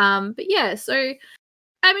 But yeah, so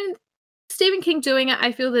I mean, Stephen King doing it,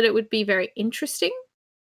 I feel that it would be very interesting,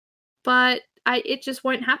 but it just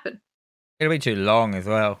won't happen. It'll be too long as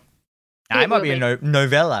well. It It might will be a be.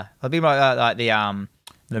 novella. It'll be like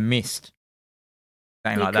the Mist.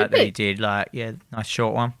 Something It like could that be. he did. Like, yeah, nice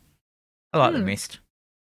short one. I like the Mist.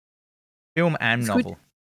 Film and It's novel. good.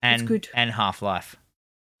 It's good. And Half-Life.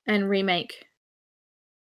 And remake.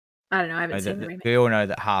 I don't know. I haven't seen the remake. We all know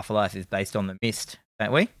that Half-Life is based on the Mist,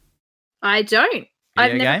 don't we? I don't.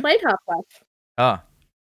 I've never played Half-Life. Oh.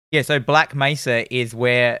 Yeah, so Black Mesa is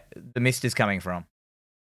where the Mist is coming from.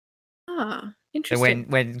 Ah, So interesting.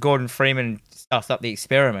 when Gordon Freeman starts up the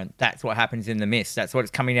experiment, that's what happens in the Mist. That's what's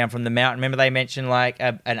coming down from the mountain. Remember they mentioned like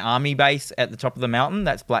an army base at the top of the mountain?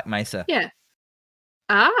 That's Black Mesa. Yeah.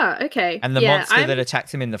 Ah, okay. And the monster that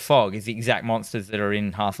attacks him in the fog is the exact monsters that are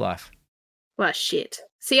in Half-Life. Well, shit.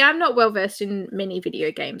 See, I'm not well versed in many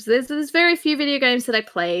video games. There's very few video games that I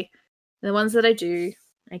play. The ones that I do,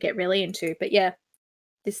 I get really into. But yeah,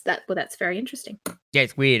 that's very interesting. Yeah,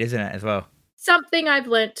 it's weird, isn't it, as well? Something I've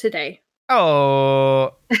learnt today.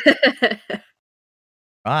 Oh.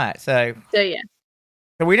 Right, so yeah.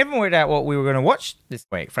 So we never worked out what we were going to watch this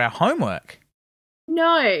week for our homework.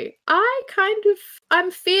 No,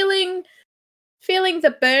 I'm feeling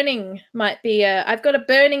The Burning might be I've got a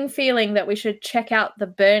burning feeling that we should check out The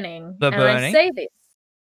Burning. The Burning? I say this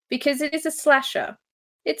because it is a slasher.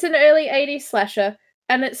 It's an early 80s slasher,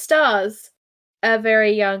 and it stars a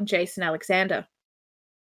very young Jason Alexander.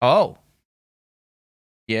 Oh.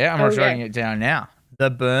 Yeah, I'm writing it down now.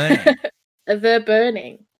 The Burning. The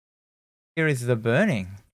Burning. Here is The Burning.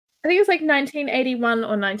 I think it was like 1981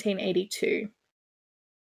 or 1982.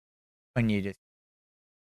 When you just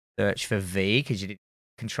search for V because you didn't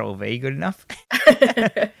control V good enough.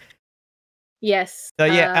 Yes. So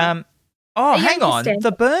yeah, hang on. Stand.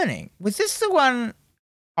 The Burning. Was this the one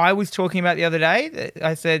I was talking about the other day that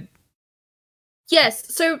I said?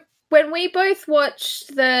 Yes. So when we both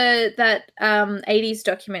watched that 80s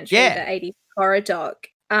documentary, the 80s horror doc,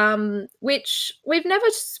 which we've never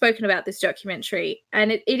spoken about this documentary,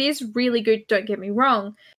 and it is really good, don't get me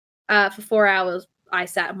wrong. For 4 hours I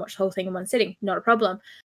sat and watched the whole thing in one sitting, not a problem.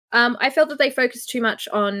 I felt that they focused too much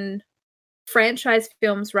on franchise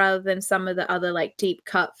films rather than some of the other like deep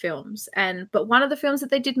cut films. But one of the films that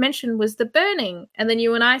they did mention was The Burning, and then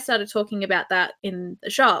you and I started talking about that in the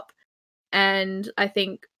shop, and I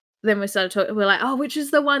think then we started talking. We're like, oh, which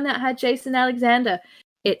is the one that had Jason Alexander?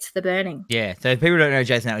 It's The Burning. Yeah. So if people don't know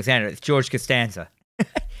Jason Alexander, it's George Costanza.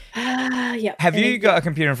 Yeah. Have you got a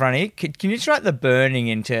computer in front of you? Can you just write The Burning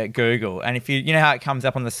into Google? And if you know how it comes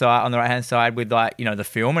up on the side, on the right-hand side with like, the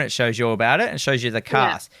film, and it shows you all about it and shows you the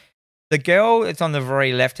cast. Yeah. The girl that's on the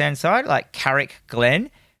very left-hand side, like Carrick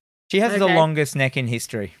Glenn, she has the longest neck in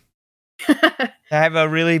history. They have a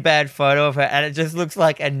really bad photo of her, and it just looks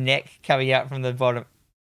like a neck coming out from the bottom.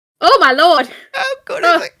 Oh, my Lord. Oh,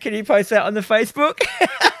 goodness. Can you post that on the Facebook?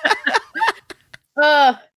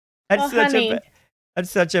 That's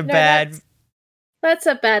such a bad... That's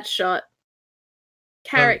a bad shot.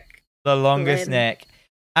 Carrick. The longest neck.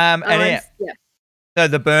 So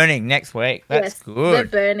The Burning next week. That's good.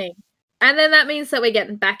 The Burning. And then that means that we're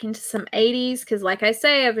getting back into some 80s, because like I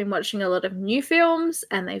say, I've been watching a lot of new films,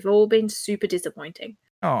 and they've all been super disappointing.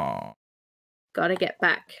 Oh. Gotta get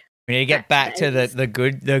back. We need to get back to the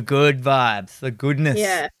good vibes, the goodness.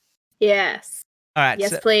 Yeah. Yes. All right.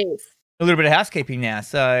 Yes, please. A little bit of housekeeping now.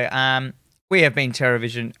 So we have been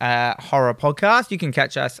TerrorVision Horror Podcast. You can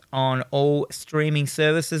catch us on all streaming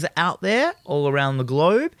services out there, all around the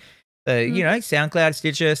globe. So, SoundCloud,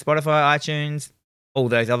 Stitcher, Spotify, iTunes, all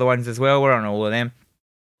those other ones as well. We're on all of them.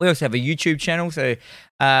 We also have a YouTube channel, so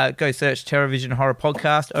go search TerrorVision Horror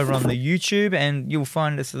Podcast over on the YouTube, and you'll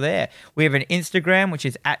find us there. We have an Instagram, which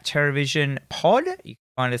is @TerrorVisionPod. You can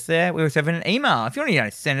find us there. We also have an email. If you want to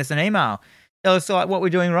send us an email, tell us what we're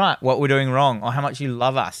doing right, what we're doing wrong, or how much you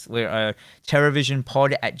love us. We're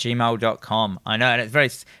terrorvisionpod@gmail.com. I know, and it's very,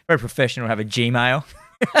 very professional to have a Gmail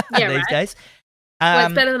these days. Well,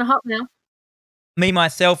 it's better than a Hotmail. Me,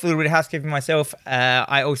 myself, a little bit of housekeeping myself.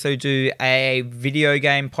 I also do a video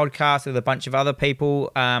game podcast with a bunch of other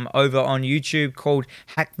people over on YouTube called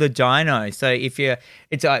Hack the Dino. So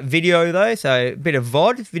it's a video though, so a bit of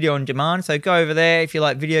VOD, video on demand. So go over there if you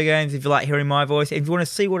like video games, if you like hearing my voice, if you want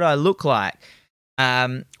to see what I look like.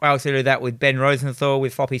 I also do that with Ben Rosenthal,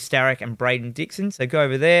 with Floppy Starrick and Braden Dixon. So go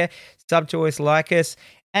over there, sub to us, like us.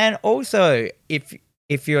 And also, if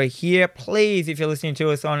If you're here, please, if you're listening to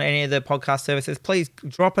us on any of the podcast services, please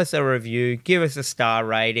drop us a review, give us a star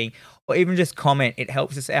rating, or even just comment. It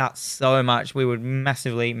helps us out so much. We would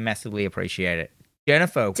massively, massively appreciate it.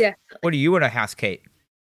 Jennifer, Definitely. what do you want to housekeep?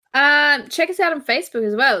 Check us out on Facebook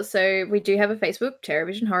as well. So we do have a Facebook,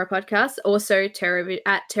 TerraVision Horror Podcast, also at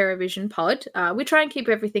TerraVision Pod. We try and keep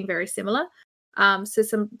everything very similar. So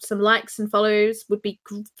some likes and follows would be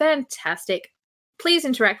fantastic. Please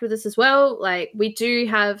interact with us as well. Like, we do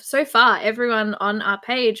have, so far, everyone on our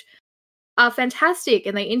page are fantastic,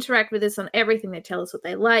 and they interact with us on everything. They tell us what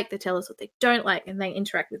they like, they tell us what they don't like, and they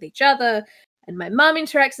interact with each other. And my mum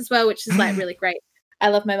interacts as well, which is like really great. I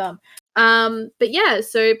love my mum. But yeah,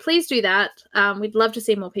 so please do that. We'd love to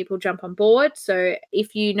see more people jump on board. So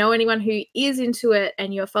if you know anyone who is into it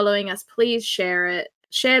and you're following us, please share it,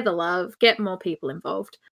 share the love, get more people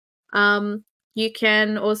involved. You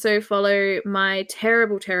can also follow my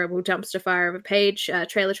terrible dumpster fire of a page,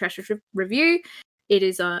 Trailer Trash Review. It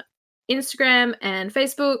is on Instagram and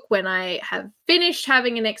Facebook. When I have finished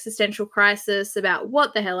having an existential crisis about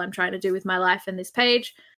what the hell I'm trying to do with my life and this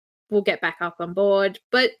page, we'll get back up on board.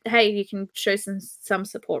 But hey, you can show some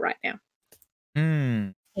support right now.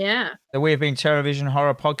 Yeah. So we have been TerraVision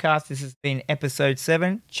Horror Podcast. This has been episode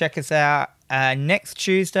 7. Check us out next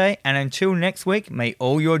Tuesday. And until next week, may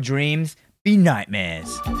all your dreams be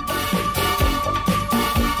nightmares.